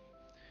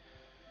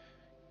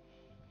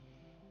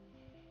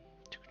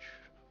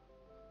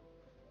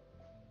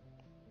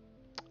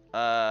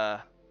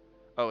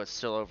 Oh, it's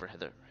still over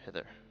hither.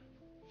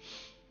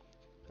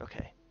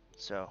 Okay,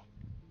 so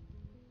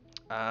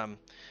let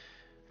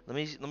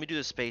me do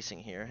the spacing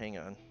here. Hang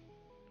on.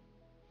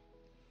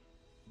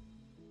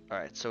 All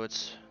right, so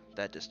it's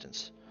that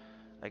distance.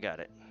 I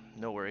got it.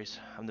 No worries.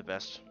 I'm the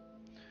best.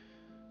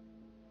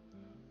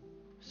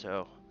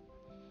 So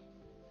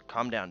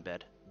calm down,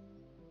 bed.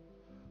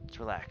 Let's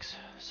relax.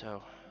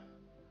 So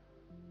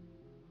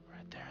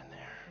right there and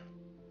there.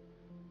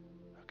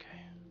 Okay.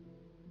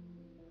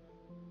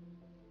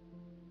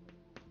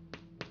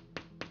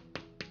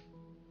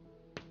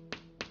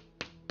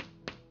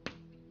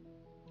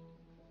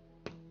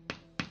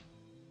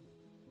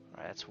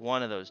 All right, that's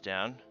one of those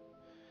down.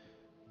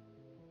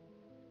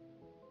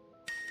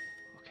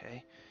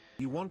 Okay.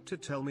 You want to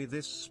tell me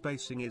this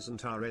spacing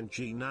isn't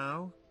RNG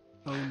now?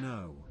 Oh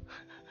no.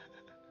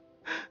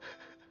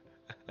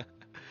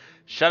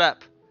 Shut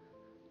up.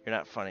 You're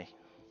not funny.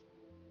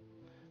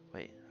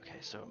 Wait, okay,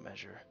 so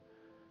measure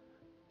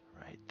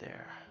right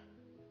there.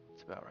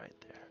 It's about right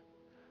there.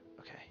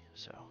 Okay,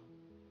 so.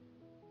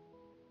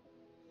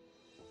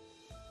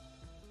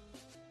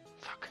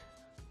 Fuck.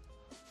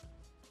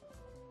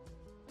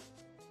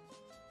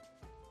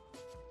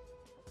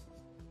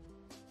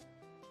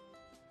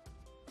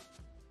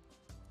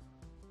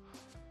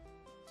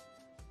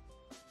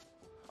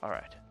 All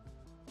right.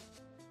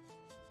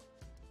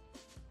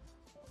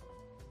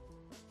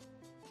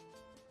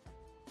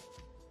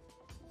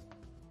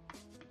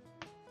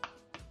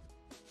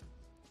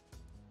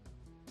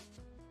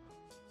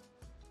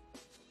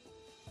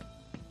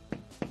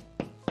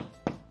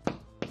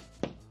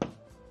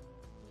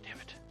 Damn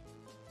it.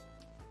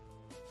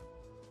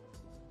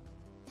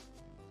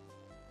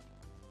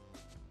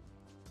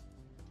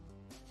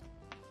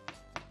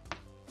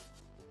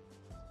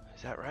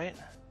 Is that right?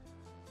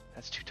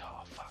 That's too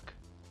tall. Fuck.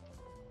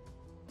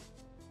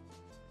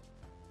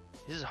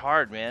 This is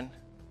hard, man.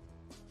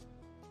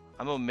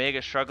 I'm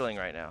omega struggling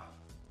right now.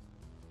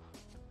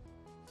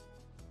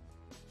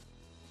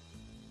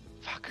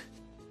 Fuck.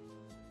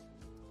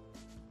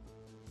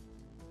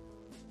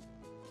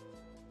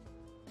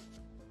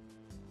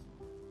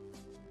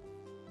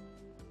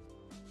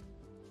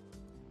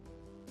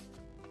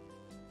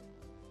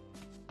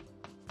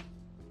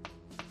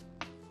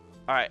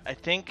 Alright, I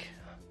think...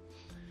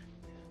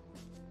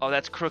 Oh,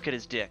 that's crooked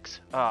as dicks.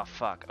 Oh,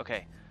 fuck.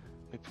 Okay.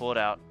 Let me pull it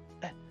out.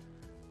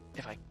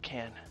 If I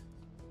can.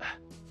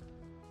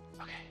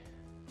 Okay.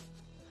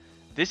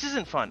 This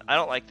isn't fun. I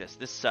don't like this.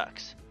 This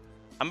sucks.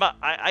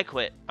 I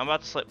quit. I'm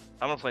about to slip.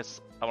 I want to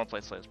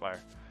play Slay the Spire.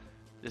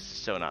 This is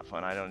so not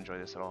fun. I don't enjoy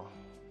this at all.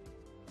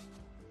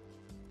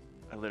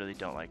 I literally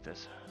don't like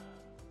this.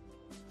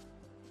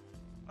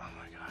 Oh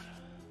my god.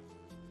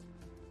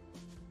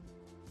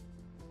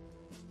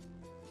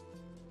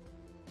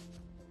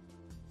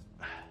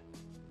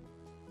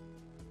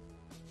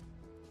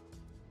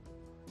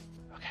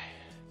 Okay.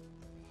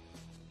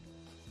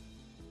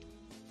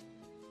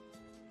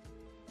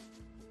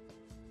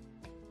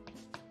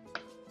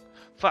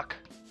 Fuck.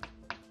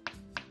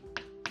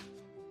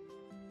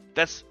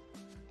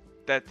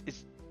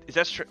 Is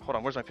that straight? Hold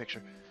on, where's my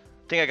picture?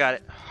 I think I got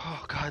it.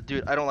 Oh god,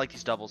 dude, I don't like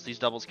these doubles. These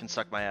doubles can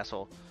suck my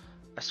asshole.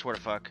 I swear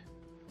to fuck.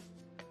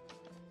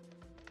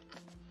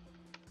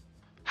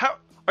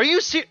 Are you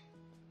serious?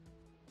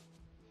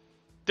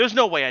 There's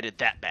no way I did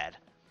that bad.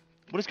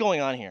 What is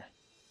going on here?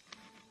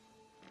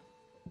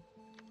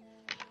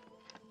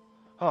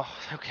 Oh,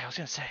 okay, I was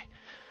gonna say.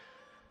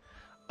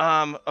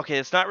 Okay,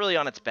 it's not really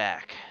on its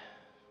back.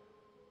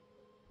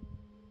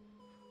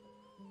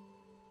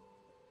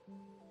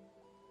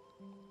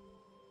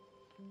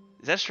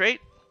 Is that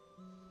straight?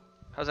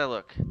 How's that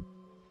look?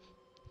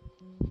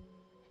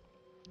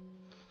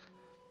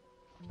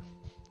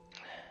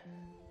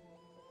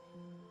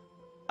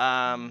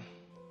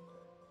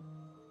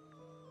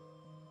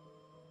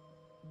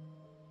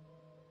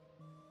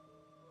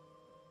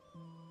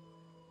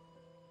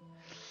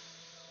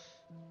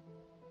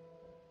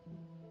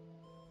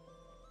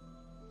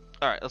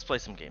 All right, let's play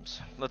some games.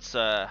 Let's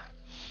I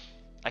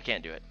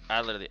can't do it.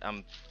 I literally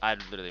am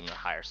gonna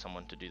hire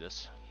someone to do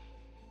this.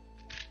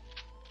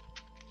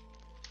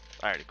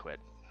 I already quit.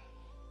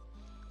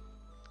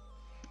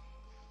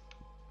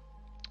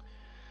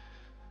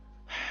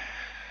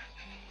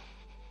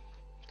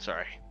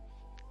 Sorry.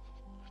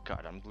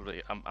 God,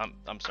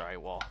 I'm sorry,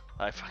 Wall.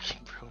 I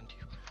fucking ruined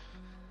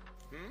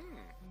you.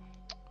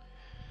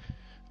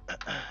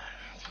 Let's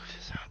move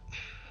this out.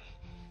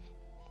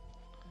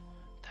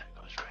 That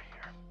goes right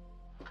here.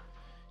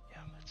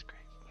 Yeah, that's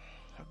great.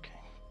 Okay.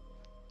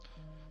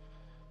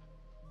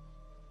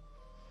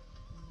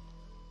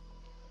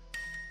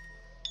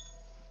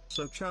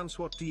 So Chance,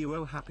 what do you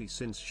owe Happy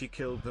since she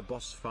killed the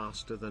boss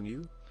faster than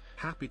you?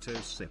 Happy to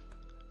sip.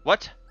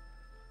 What?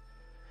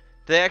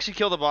 Did they actually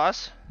kill the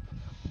boss?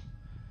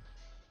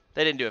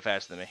 They didn't do it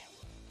faster than me.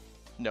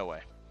 No way.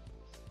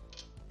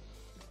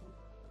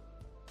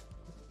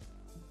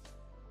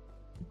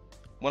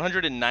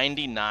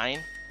 $199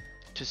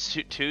 to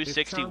 $261.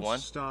 If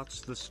Chance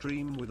starts the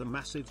stream with a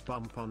massive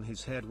bump on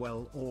his head,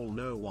 well, all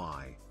know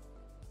why.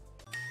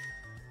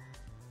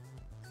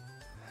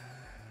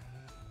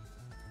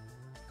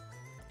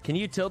 Can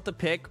you tilt the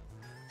pic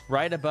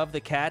right above the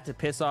cat to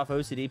piss off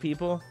OCD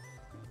people?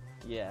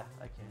 Yeah,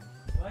 I can.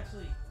 Well,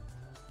 actually,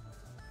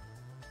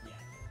 yeah.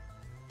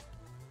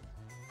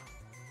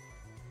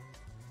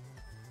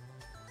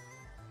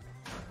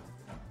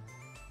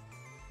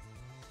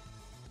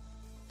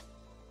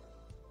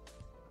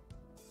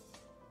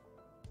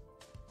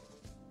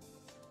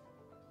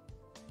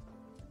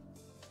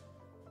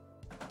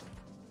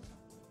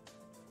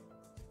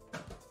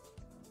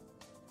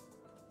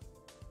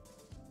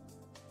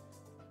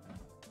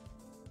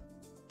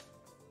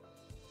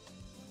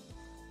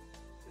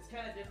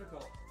 Kind of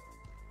difficult.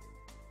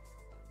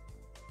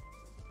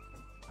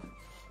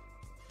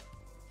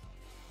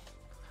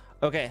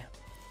 Okay.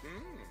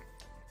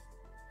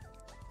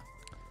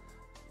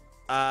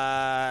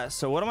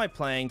 So what am I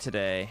playing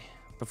today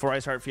before I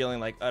start feeling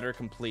like utter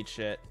complete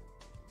shit?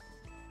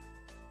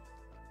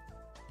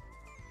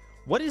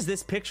 What is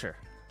this picture?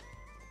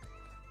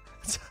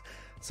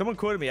 Someone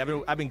quoted me.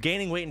 I've been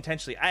gaining weight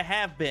intentionally. I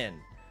have been.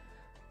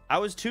 I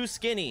was too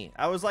skinny.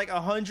 I was like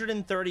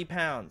 130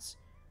 pounds.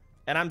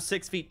 And I'm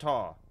 6 feet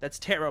tall. That's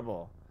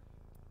terrible.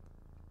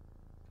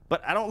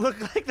 But I don't look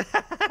like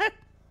that.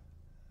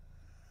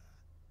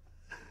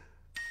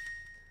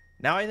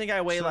 Now I think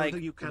I weigh so like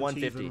you can't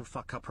 150. Even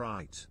fuck up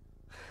right.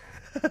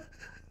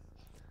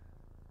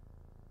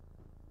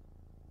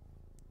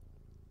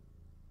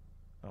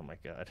 Oh my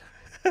god.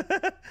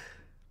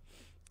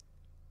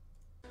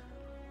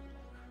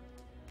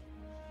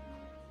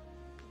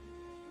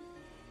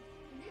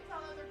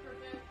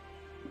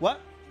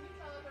 What?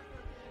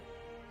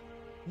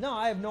 No,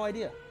 I have no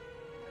idea.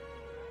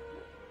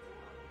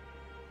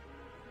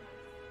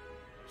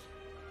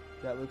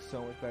 That looks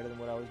so much better than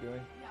what I was doing.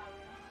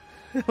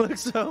 It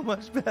looks so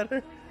much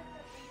better.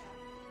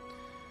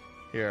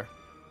 Here,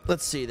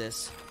 let's see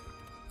this.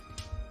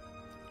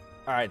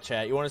 All right,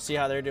 chat. You want to see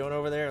how they're doing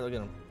over there? Look at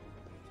them.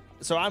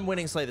 So I'm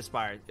winning Slay the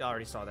Spire. You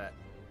already saw that.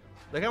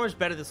 Look how much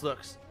better this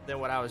looks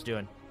than what I was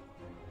doing.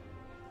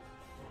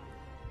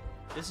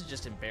 This is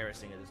just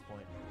embarrassing at this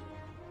point.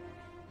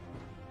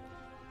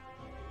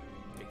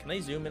 Can I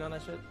zoom in on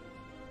that shit?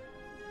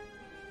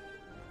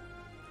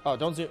 Oh,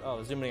 don't zoom.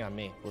 Oh, zooming on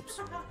me. Whoops.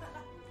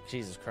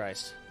 Jesus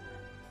Christ.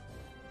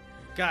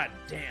 God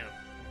damn.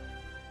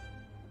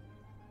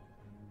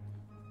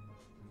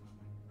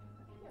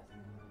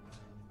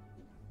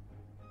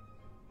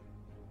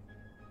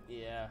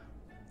 Yeah.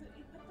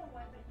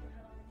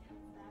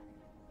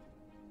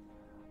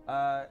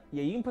 Yeah,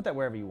 you can put that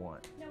wherever you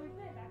want. No, we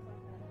put it back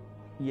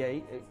like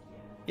that. Yeah,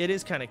 it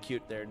is kind of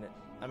cute there, isn't it?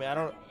 I mean, I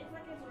don't... It's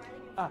like it's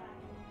riding its Ah. back.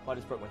 Oh, I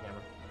just broke my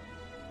camera.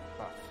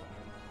 Oh, fuck.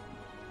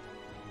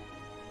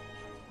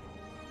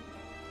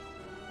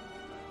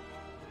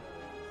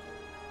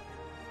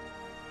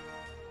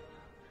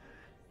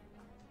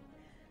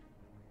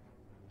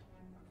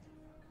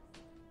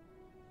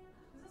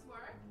 Does this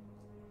work?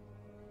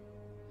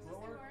 Does this What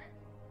thing work? work?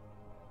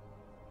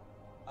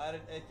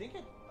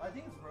 I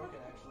think it's broken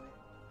actually.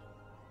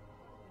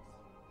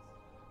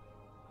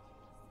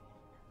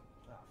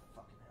 Oh,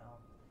 fucking hell.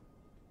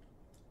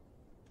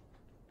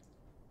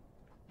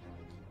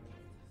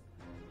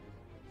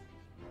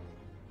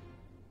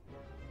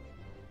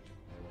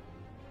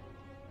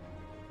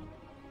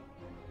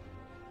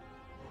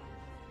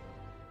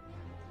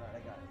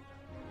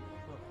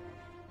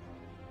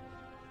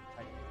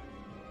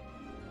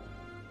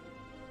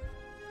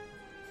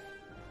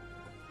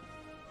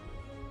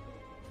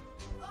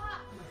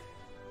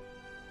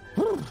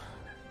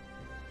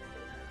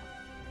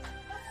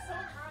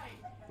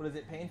 What is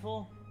it,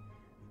 painful?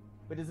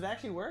 But does it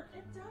actually work?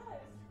 It does.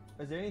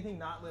 Is there anything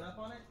not lit up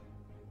on it?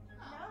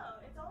 No,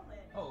 it's all lit.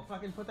 Oh,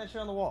 fucking put that shit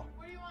on the wall.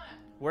 Where do you want it?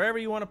 Wherever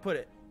you want to put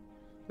it.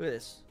 Look at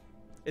this.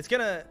 It's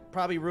gonna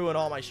probably ruin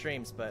all my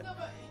streams, but... No,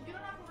 but you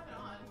don't have to have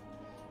it on.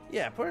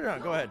 Yeah, put it on.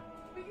 Go ahead.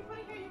 We can put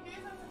it here. You can use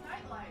it as a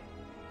nightlight.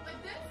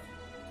 Like this?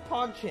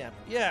 PogChamp.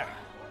 Yeah.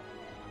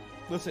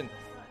 Listen,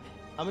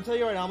 I'm gonna tell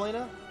you right now,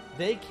 Melina,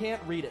 they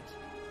can't read it.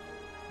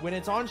 When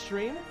it's on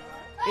stream,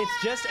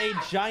 it's just a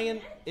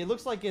giant... It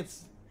looks like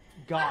it's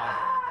God.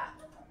 Ah!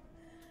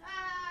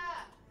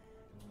 Ah!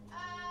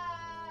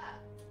 Ah!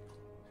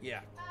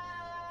 Yeah.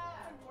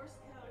 Ah! Morse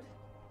code.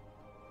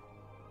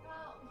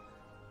 Well.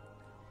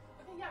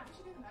 Okay, yeah, we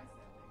should do the next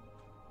thing.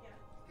 Yeah.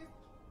 'Cause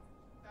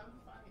that would be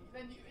funny.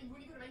 Then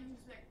when you go to bed, you can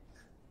just be like,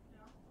 you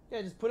know?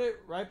 Yeah, just put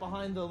it right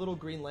behind the little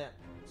green lamp.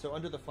 So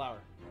under the flower.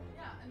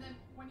 Yeah, and then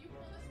when you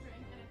pull the string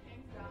and it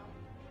hangs down,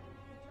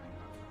 you turn it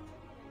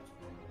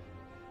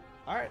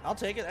on. All right, I'll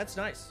take it. That's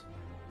nice.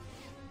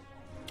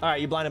 All right,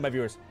 you blinded my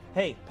viewers.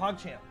 Hey,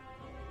 PogChamp.